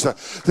sisters,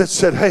 that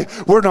said, hey,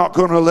 we're not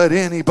going to let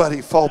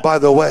anybody fall by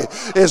the way.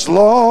 As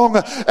long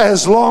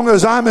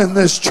as I'm in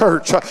this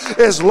church,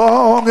 as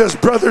long as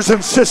brothers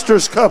and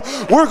sisters come,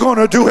 we're going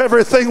to do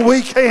everything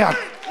we can.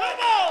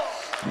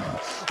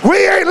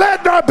 We ain't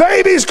letting our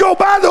babies go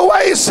by the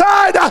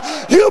wayside.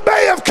 You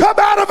may have come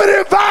out of an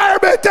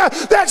environment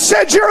that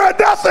said you're a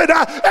nothing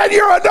and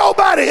you're a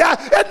nobody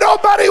and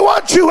nobody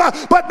wants you,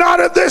 but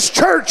not in this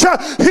church.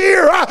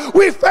 Here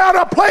we found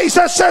a place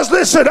that says,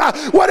 listen,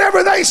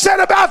 whatever they said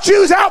about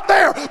you's out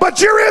there,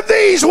 but you're in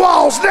these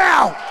walls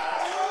now.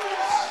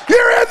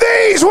 You're in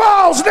these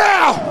walls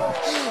now.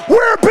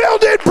 We're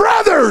building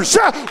brothers.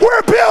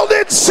 We're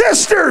building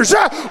sisters.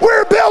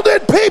 We're building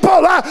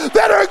people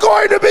that are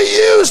going to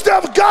be used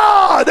of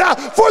God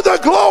for the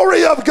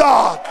glory of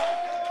God.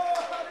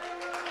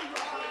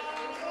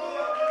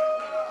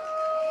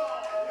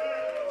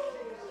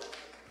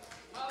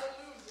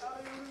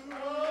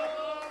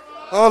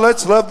 Oh,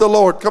 let's love the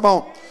Lord. Come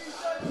on.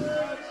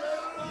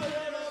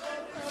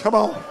 Come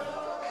on.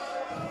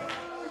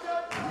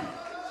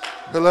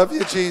 I love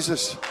you,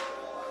 Jesus.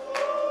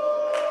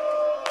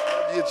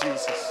 I love you,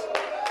 Jesus.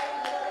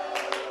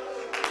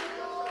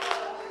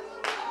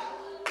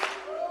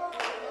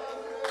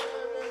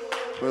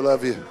 We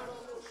love you.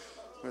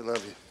 We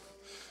love you.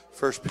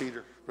 1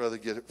 Peter, brother,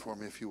 get it for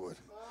me if you would.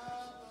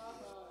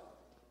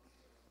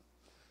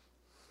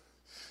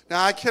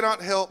 Now, I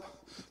cannot help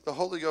the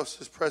Holy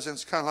Ghost's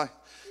presence. Kind of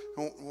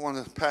like one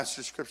of the passage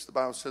of scripture, the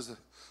Bible says that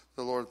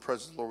the Lord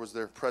was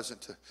there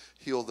present to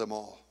heal them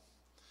all.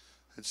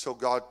 And so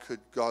God could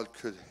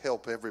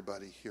help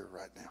everybody here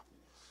right now.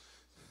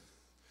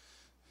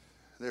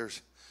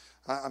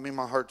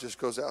 my heart just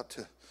goes out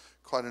to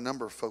quite a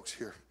number of folks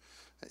here.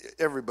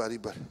 Everybody,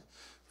 but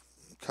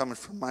coming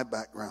from my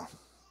background,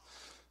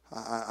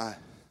 I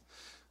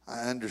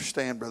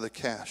understand Brother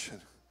Cash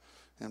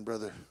and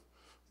Brother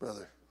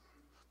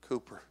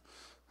Cooper.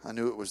 I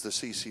knew it was the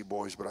CC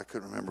boys, but I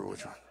couldn't remember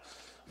which one.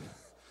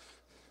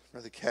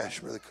 Brother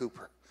Cash, Brother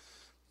Cooper.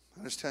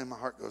 I'm just telling you, my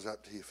heart goes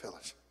out to you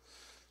fellas.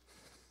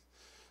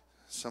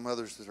 Some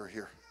others that are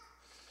here.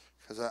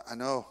 Because I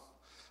know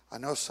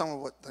some of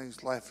what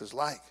life is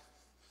like.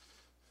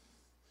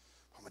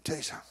 I'm going to tell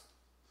you something.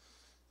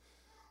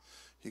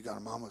 You got a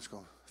mama that's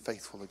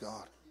faithful to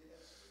God.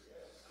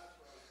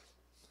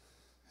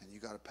 And you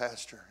got a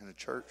pastor in a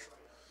church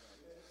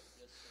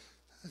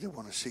that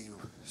want to see you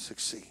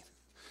succeed.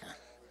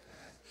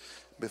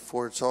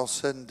 Before it's all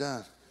said and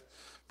done,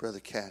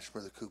 Brother Cash,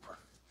 Brother Cooper,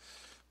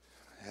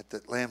 at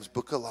that Lamb's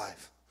Book of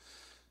Life,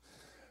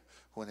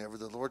 whenever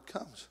the Lord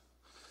comes,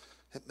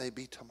 it may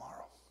be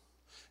tomorrow.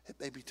 It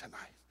may be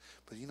tonight.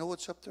 But you know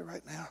what's up there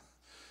right now?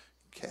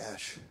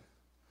 Cash,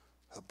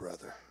 a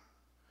brother.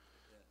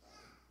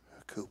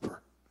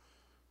 Cooper,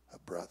 a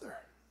brother.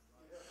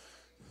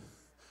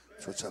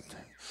 That's what's up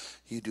there.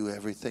 You do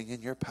everything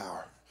in your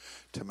power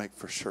to make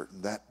for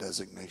certain that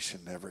designation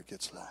never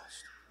gets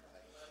lost.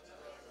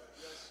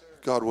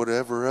 God,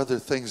 whatever other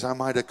things I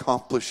might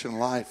accomplish in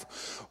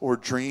life or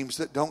dreams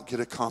that don't get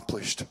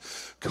accomplished,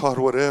 God,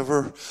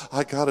 whatever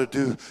I got to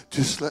do,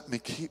 just let me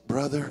keep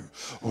brother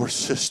or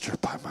sister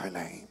by my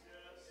name.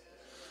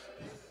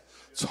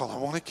 That's all I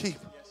want to keep.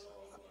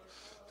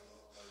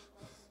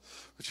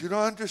 But you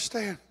don't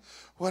understand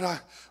what I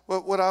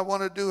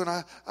want to do, and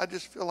I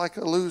just feel like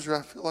a loser.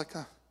 I feel like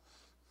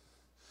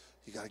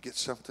you got to get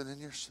something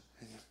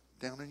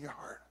down in your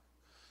heart.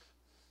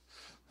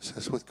 It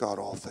says with God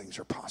all things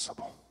are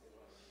possible.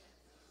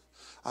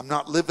 I'm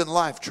not living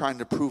life trying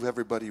to prove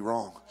everybody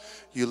wrong.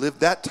 You live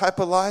that type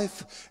of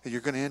life, and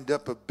you're going to end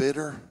up a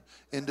bitter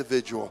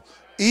individual,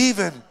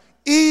 even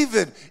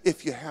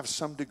if you have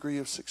some degree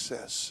of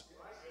success.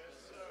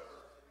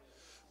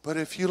 But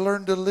if you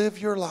learn to live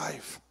your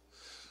life,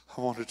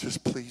 I want to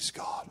just please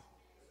God.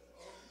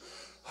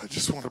 I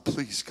just want to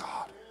please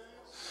God.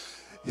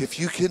 If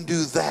you can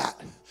do that,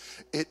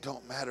 it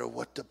don't matter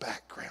what the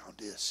background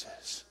is.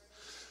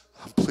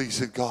 I'm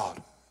pleasing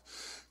God.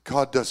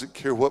 God doesn't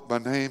care what my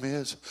name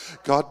is.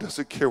 God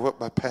doesn't care what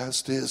my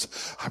past is.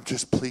 I'm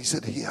just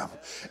pleasing Him.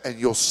 And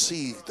you'll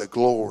see the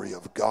glory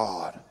of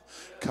God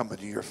coming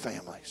to your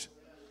families.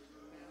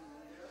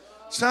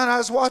 Son, I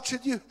was watching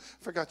you.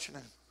 Forgot your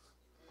name.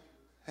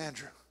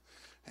 Andrew.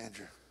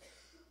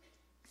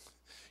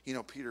 You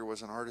know Peter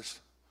was an artist.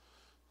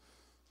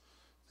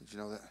 Did you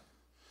know that?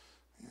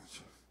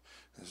 Yes.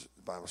 As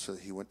the Bible said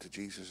he went to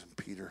Jesus and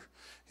Peter,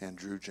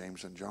 Andrew,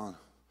 James, and John.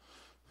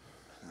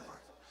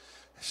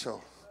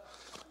 So,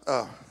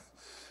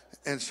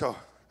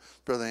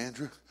 Brother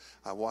Andrew,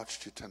 I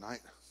watched you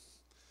tonight.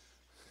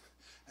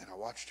 And I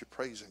watched you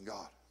praising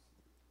God.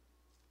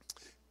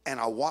 And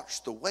I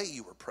watched the way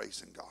you were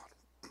praising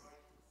God.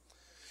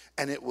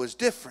 And it was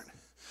different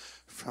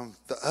from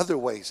the other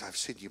ways I've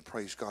seen you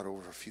praise God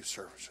over a few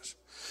services.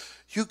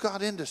 You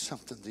got into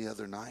something the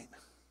other night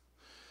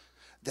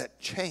that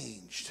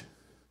changed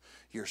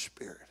your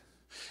spirit.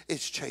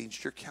 It's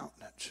changed your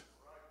countenance.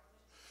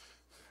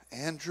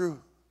 Andrew,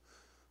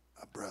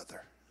 a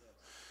brother.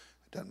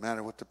 It doesn't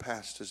matter what the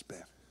past has been.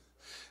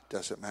 It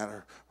doesn't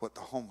matter what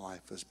the home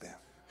life has been.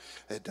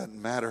 It doesn't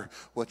matter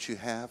what you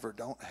have or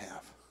don't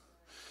have.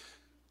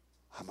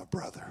 I'm a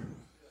brother,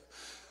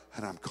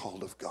 and I'm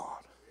called of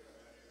God.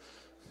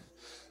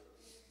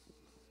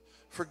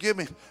 Forgive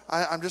me.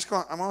 I'm going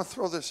to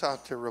throw this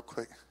out there real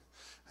quick.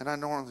 And I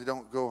normally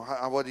don't go.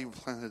 I wasn't even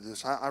planning to do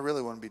this. I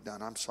really want to be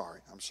done. I'm sorry.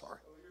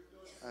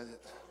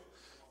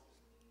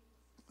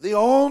 The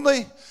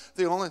only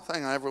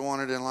thing I ever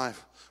wanted in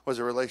life was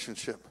a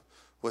relationship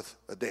with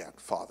a dad,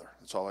 father.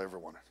 That's all I ever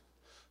wanted.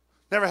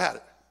 Never had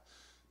it.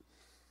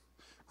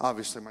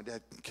 Obviously, my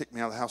dad kicked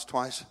me out of the house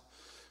twice.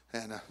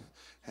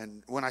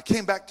 And when I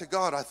came back to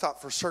God, I thought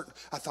for certain,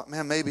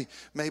 man,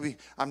 maybe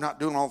I'm not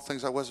doing all the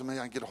things I was, and maybe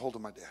I can get a hold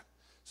of my dad.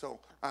 So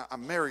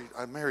I'm married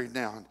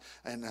now,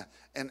 and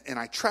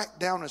I tracked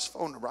down his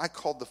phone number. I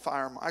called the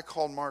fireman, I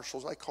called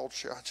marshals, I called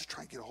sheriff. I just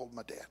trying to get a hold of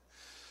my dad.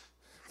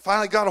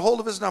 Finally got a hold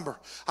of his number.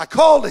 I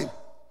called him,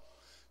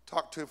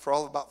 talked to him for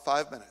all of about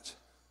 5 minutes.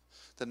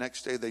 The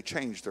next day they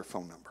changed their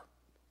phone number.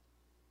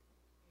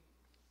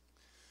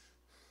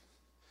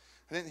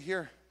 I didn't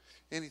hear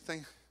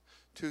anything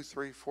 2,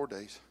 3, 4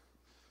 days,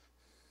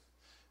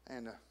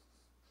 and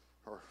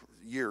or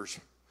years.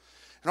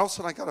 And all of a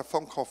sudden I got a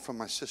phone call from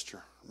my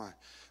sister.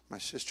 My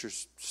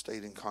sister's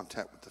stayed in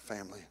contact with the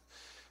family.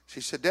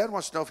 She said, Dad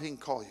wants to know if he can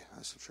call you.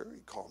 I said, sure, he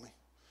can call me.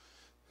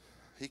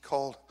 He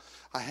called.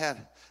 I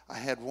had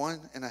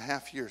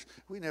 1.5 years.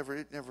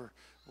 It never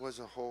was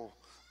a whole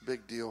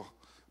big deal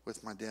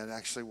with my dad,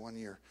 actually 1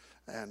 year.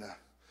 And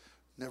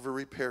never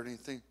repaired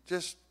anything.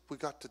 Just, we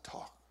got to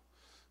talk.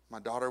 My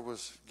daughter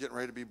was getting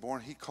ready to be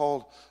born. He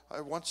called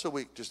once a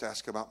week, just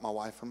ask about my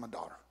wife and my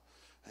daughter.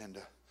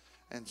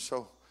 And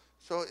so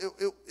So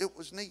it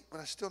was neat, but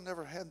I still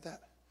never had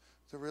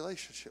the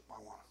relationship I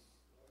wanted.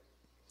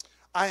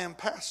 I am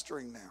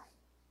pastoring now.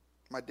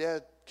 My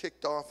dad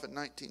kicked off in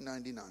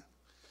 1999,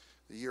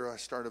 the year I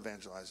started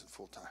evangelizing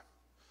full time.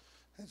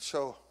 And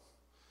so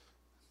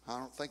I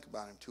don't think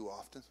about him too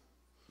often,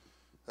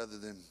 other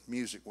than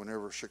music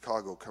whenever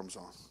Chicago comes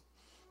on.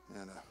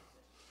 And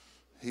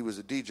he was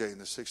a DJ in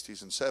the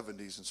 60s and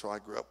 70s, and so I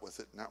grew up with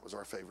it, and that was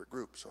our favorite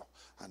group, so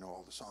I know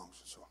all the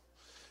songs.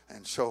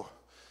 And so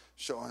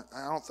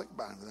I don't think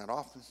about him that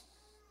often.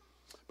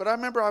 But I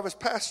remember I was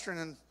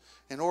pastoring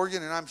in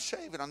Oregon, and I'm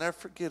shaving. I'll never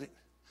forget it.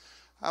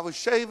 I was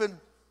shaving,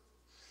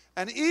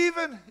 and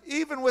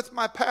even with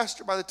my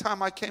pastor, by the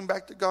time I came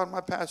back to God,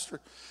 my pastor,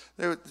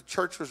 the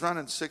church was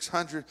running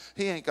 600.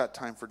 He ain't got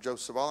time for Joe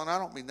Savala, and I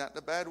don't mean that in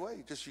a bad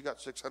way. Just you got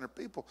 600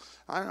 people.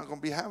 I'm not going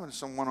to be having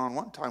some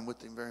one-on-one time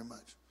with him very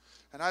much.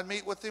 And I'd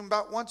meet with him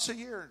about once a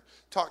year and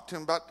talk to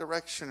him about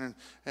direction,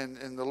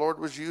 and the Lord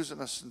was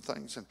using us and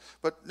things,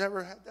 but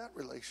never had that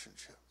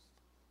relationship.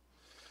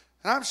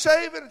 And I'm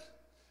shaving,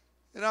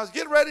 and I was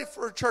getting ready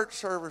for a church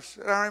service,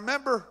 and I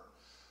remember,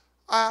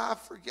 I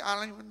forget, I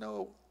don't even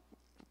know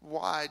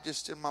why,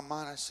 just in my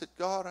mind, I said,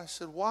 God,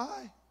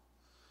 why?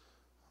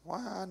 Why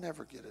I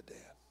never get a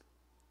dad?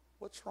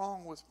 What's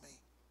wrong with me?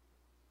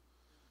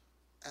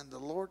 And the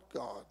Lord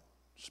God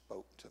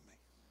spoke to me.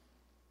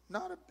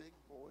 Not a big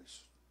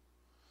voice,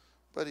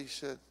 but he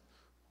said,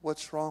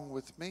 what's wrong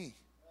with me?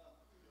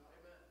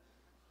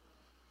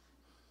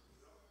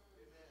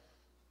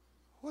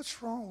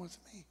 What's wrong with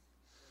me?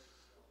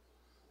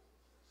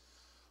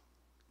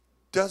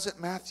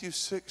 Doesn't Matthew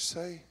 6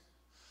 say,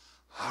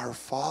 our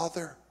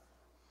Father,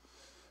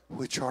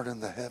 which art in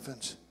the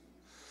heavens?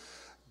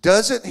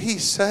 Doesn't he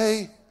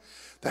say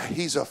that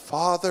he's a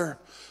father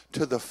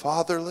to the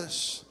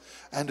fatherless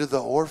and to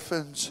the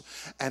orphans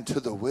and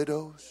to the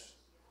widows?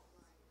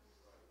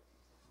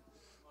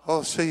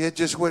 Oh, see, it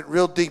just went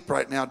real deep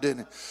right now,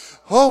 didn't it?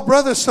 Oh,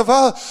 Brother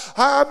Savala,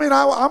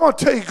 I'm going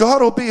to tell you,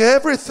 God will be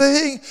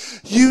everything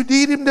you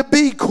need him to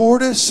be,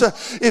 Cordis,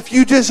 if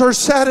you just are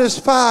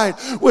satisfied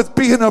with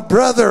being a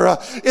brother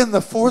in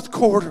the fourth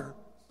quarter.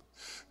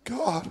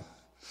 God,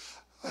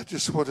 I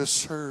just want to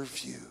serve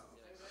you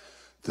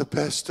the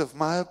best of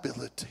my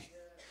ability.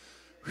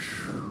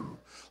 Whew.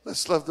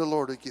 Let's love the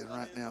Lord again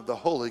right now. The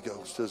Holy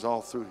Ghost is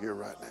all through here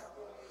right now.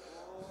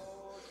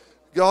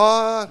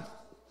 God,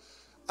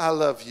 I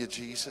love you,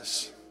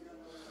 Jesus.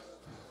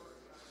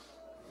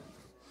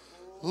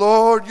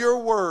 Lord, your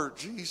word,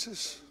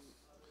 Jesus,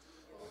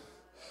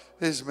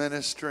 is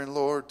ministering,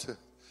 Lord, to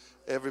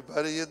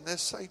everybody in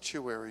this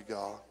sanctuary,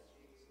 God.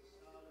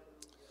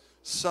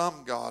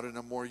 Some, God, in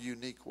a more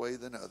unique way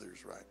than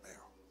others right now.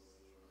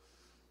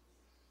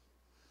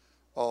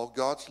 All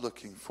God's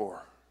looking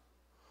for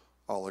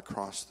all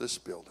across this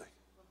building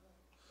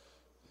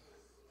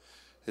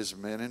is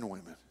men and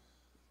women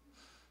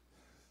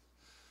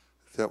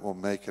that will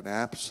make an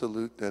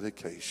absolute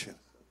dedication.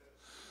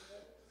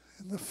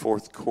 In the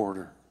fourth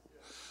quarter,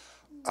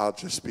 I'll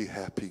just be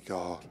happy,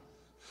 God,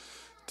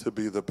 to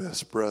be the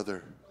best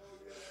brother,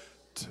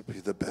 to be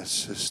the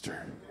best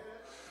sister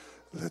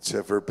that's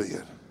ever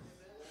been.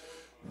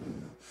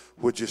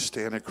 Would you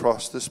stand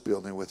across this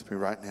building with me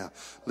right now?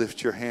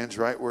 Lift your hands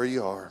right where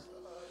you are.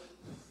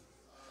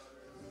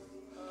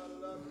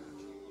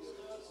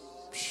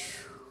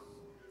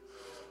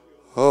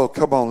 Oh,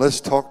 come on,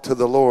 let's talk to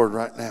the Lord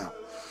right now.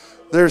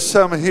 There's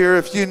some here,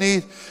 if you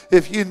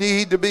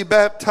need to be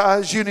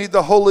baptized, you need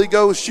the Holy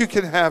Ghost, you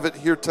can have it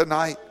here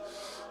tonight.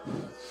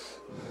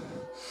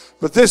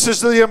 But this is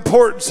the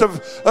importance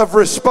of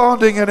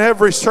responding in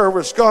every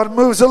service. God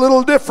moves a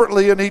little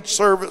differently in each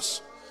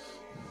service.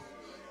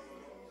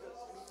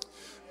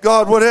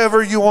 God,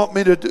 whatever you want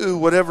me to do,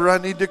 whatever I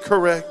need to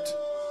correct,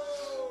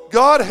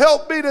 God,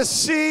 help me to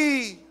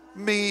see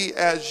me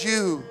as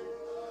you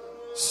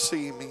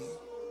see me.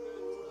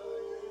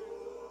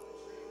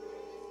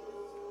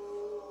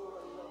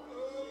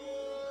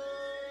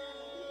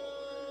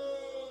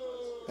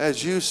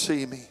 As you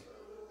see me.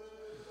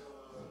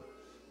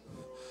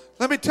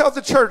 Let me tell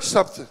the church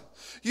something.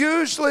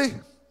 Usually,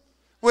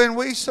 when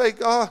we say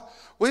God,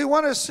 we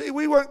want to see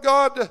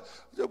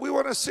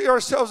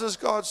ourselves as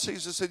God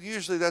sees us, and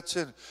usually that's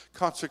in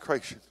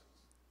consecration.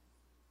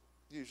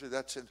 Usually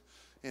that's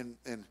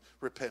in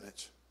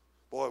repentance.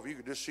 Boy, if you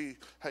could just see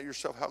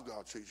yourself how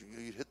God sees you,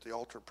 you'd hit the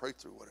altar, pray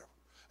through whatever,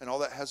 and all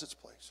that has its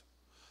place.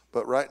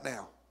 But right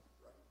now,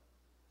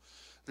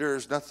 there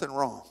is nothing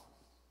wrong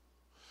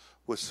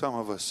with some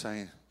of us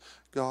saying,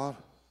 God,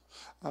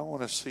 I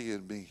want to see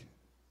in me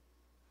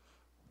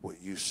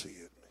what you see in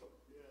me.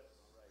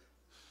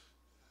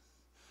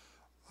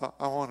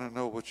 I want to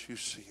know what you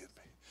see in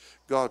me.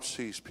 God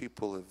sees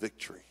people of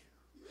victory.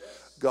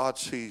 God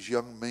sees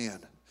young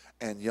men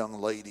and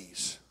young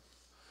ladies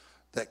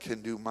that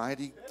can do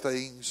mighty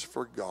things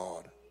for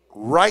God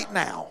right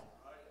now,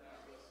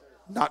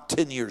 not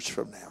 10 years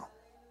from now.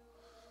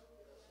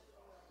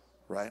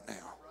 Right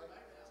now.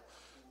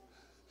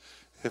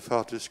 If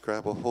I'll just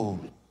grab a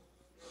hold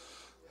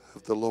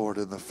of the Lord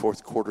in the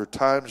fourth quarter.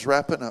 Time's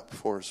wrapping up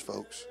for us,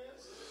 folks.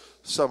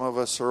 Some of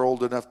us are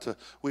old enough to,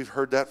 we've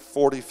heard that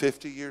 40,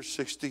 50 years,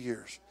 60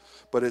 years.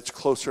 But it's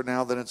closer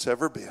now than it's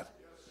ever been.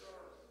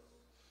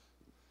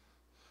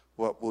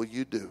 What will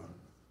you do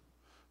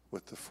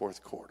with the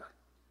fourth quarter?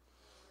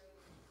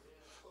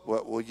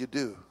 What will you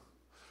do?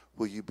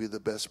 Will you be the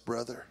best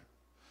brother,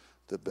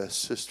 the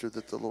best sister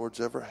that the Lord's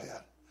ever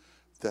had,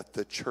 that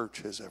the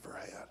church has ever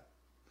had?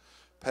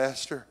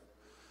 Pastor,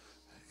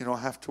 you don't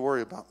have to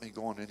worry about me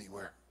going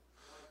anywhere.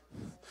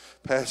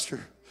 Pastor,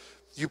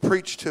 you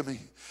preach to me.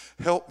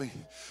 Help me.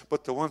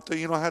 But the one thing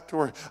you don't have to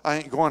worry, I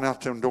ain't going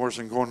out them doors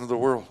and going to the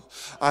world.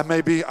 I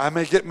may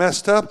get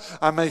messed up.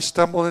 I may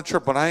stumble in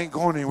church, but I ain't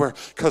going anywhere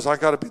because I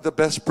got to be the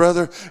best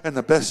brother and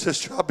the best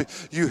sister.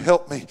 You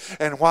help me.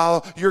 And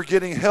while you're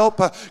getting help,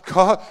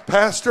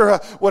 Pastor,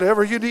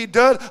 whatever you need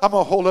done, I'm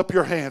going to hold up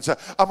your hands.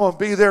 I'm going to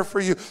be there for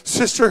you.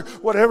 Sister,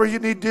 whatever you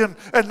need done.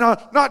 And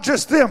not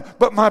just them,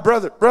 but my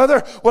brother. Brother,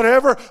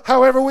 whatever,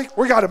 however,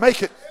 we got to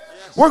make it.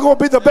 We're going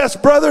to be the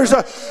best brothers.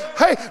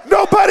 Hey,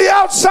 nobody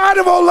outside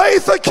of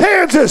Olathe,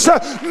 Kansas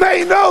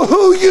may know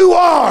who you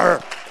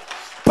are,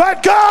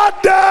 but God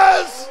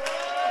does.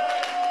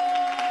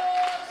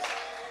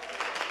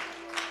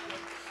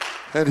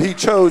 And He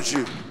chose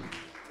you.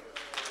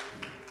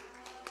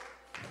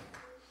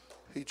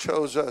 He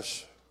chose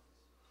us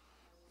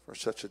for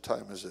such a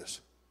time as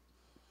this.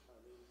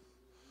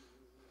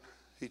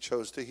 He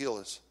chose to heal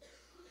us.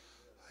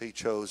 He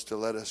chose to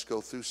let us go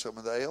through some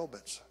of the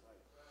ailments.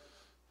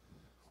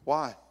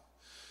 Why?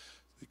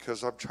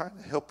 Because I'm trying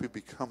to help you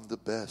become the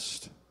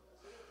best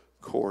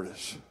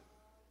Cordis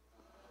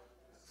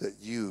that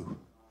you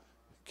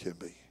can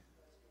be.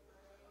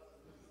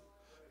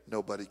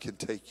 Nobody can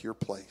take your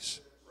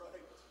place.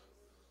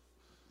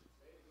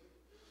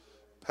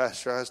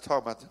 Pastor, I was talking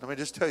about that. Let me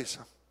just tell you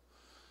something.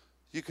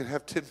 You can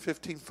have 10,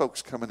 15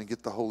 folks come in and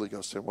get the Holy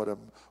Ghost, and what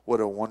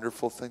a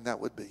wonderful thing that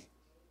would be.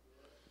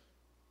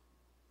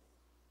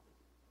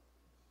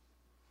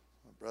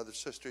 My brother,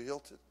 Sister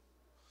Hilton.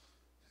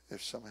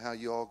 If somehow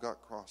you all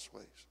got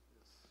crossways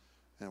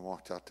and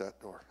walked out that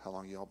door, how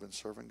long you all been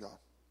serving God?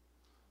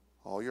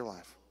 All your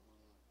life.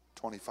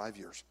 25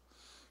 years.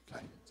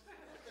 Okay.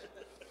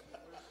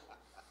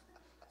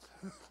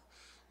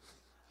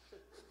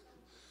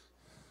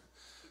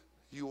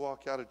 You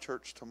walk out of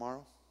church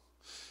tomorrow,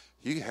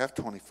 you have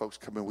 20 folks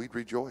come in, we'd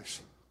rejoice.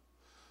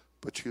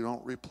 But you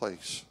don't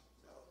replace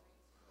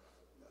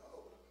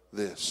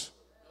this.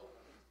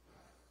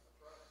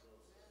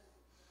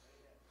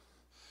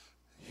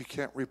 You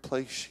can't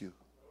replace you.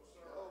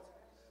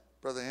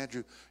 Brother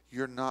Andrew,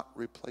 you're not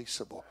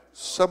replaceable.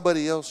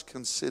 Somebody else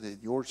can sit in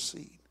your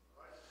seat,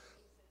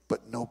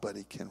 but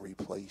nobody can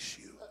replace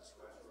you.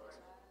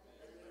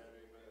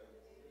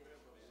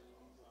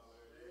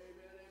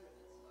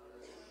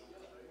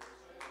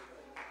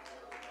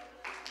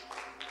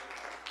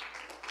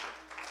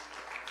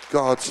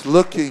 God's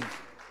looking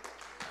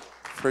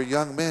for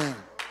young men.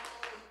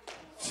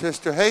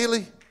 Sister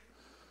Haley,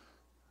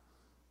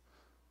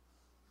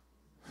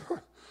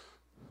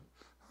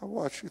 I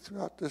watch you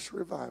throughout this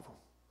revival.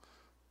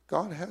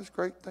 God has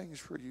great things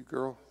for you,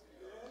 girl.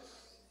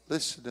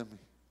 Listen to me.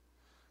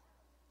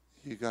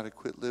 You got to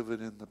quit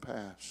living in the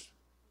past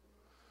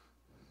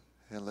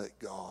and let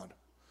God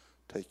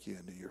take you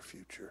into your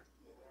future.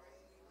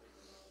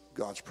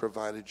 God's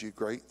provided you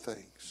great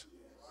things.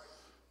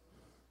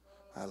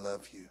 I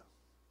love you.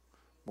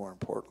 More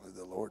importantly,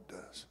 the Lord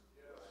does.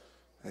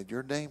 And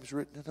your name's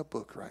written in a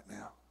book right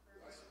now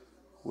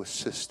with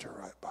sister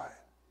right by it.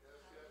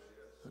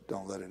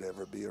 Don't let it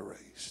ever be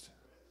erased.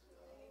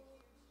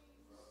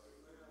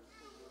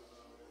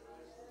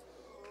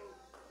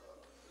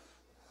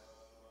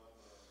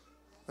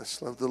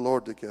 Let's love the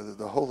Lord together,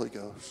 the Holy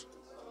Ghost.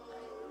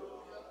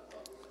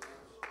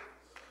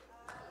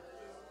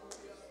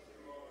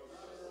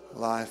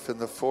 Life in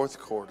the fourth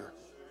quarter.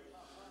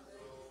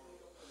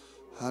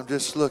 I'm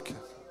just looking.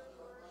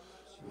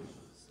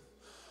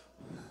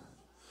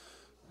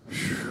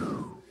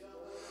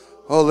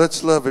 Oh,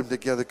 let's love Him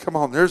together. Come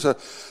on. There's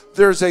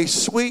a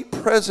sweet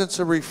presence,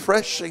 a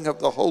refreshing of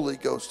the Holy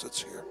Ghost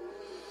that's here.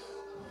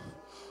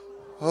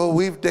 Oh,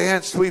 we've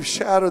danced, we've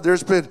shouted.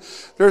 There's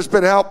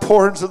been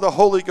outpourings of the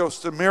Holy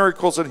Ghost and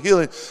miracles and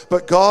healing.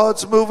 But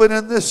God's moving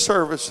in this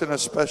service in a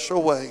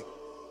special way.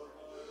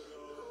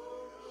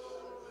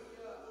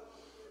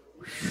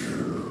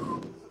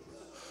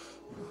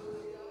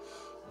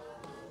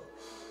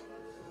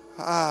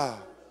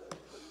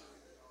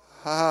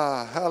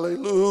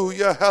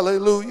 Hallelujah,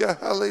 hallelujah,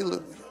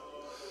 hallelujah.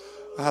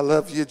 I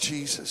love you,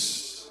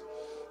 Jesus.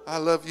 I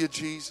love you,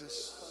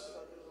 Jesus.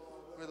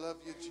 We love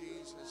you,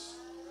 Jesus.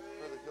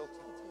 Brother Hilton,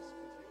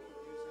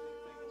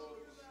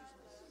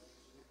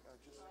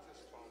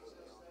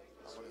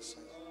 I'm going to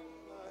sing.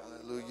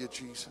 Hallelujah,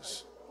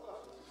 Jesus.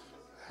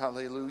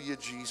 Hallelujah,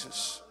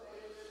 Jesus.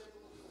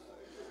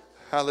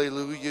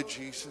 Hallelujah,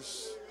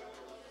 Jesus.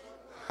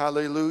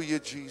 Hallelujah,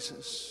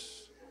 Jesus.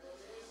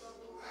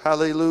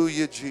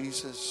 Hallelujah,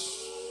 Jesus.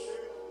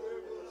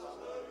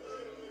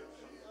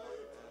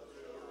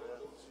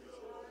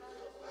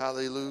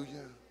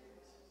 Hallelujah.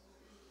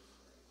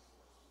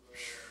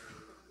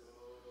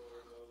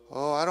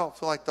 Oh, I don't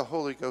feel like the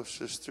Holy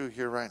Ghost is through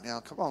here right now.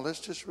 Come on,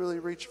 let's just really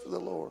reach for the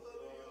Lord.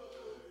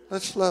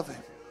 Let's love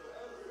Him.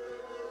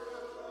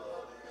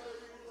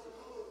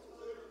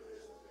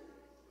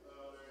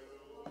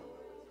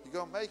 You're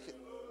going to make it.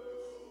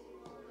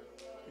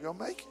 You're going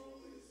to make it.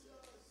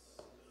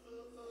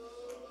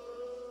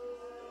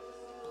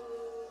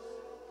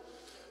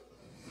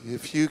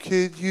 If you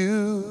could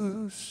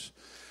use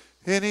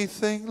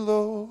anything,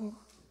 Lord,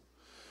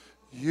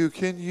 you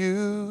can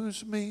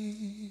use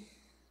me.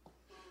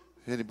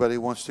 Anybody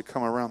wants to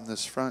come around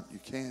this front, you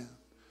can.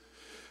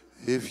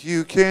 If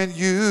you can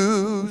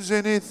use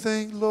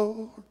anything,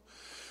 Lord,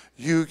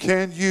 you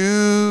can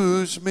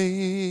use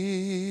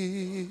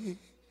me.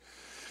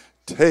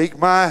 Take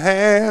my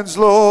hands,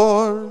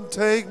 Lord,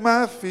 take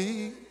my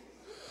feet.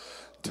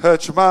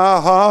 Touch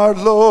my heart,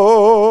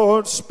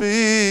 Lord,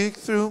 speak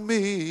through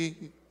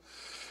me.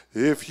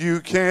 If you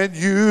can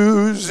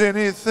use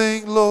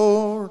anything,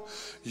 Lord,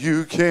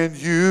 you can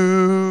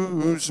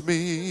use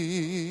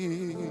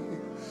me.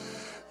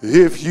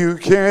 If you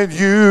can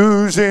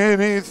use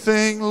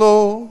anything,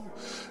 Lord,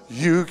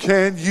 you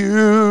can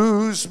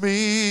use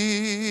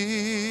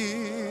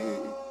me.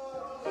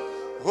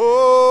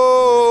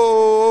 Oh,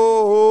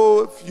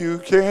 if you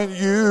can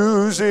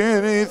use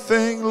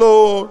anything,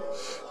 Lord,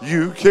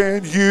 you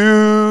can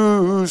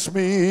use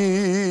me.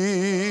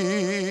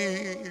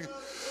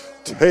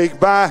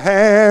 Take my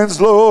hands,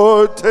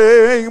 Lord,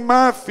 take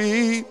my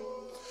feet.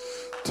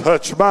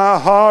 Touch my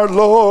heart,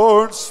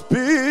 Lord,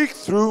 speak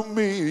through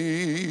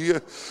me.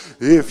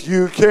 If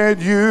you can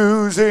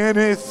use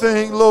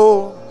anything,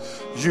 Lord,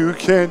 you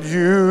can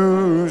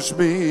use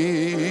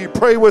me.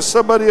 Pray with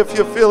somebody if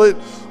you feel it.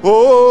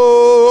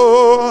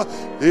 Oh,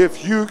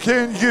 if you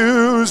can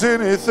use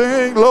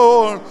anything,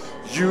 Lord,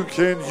 you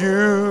can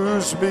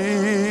use me.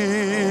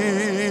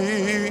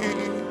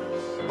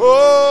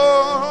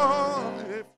 Oh,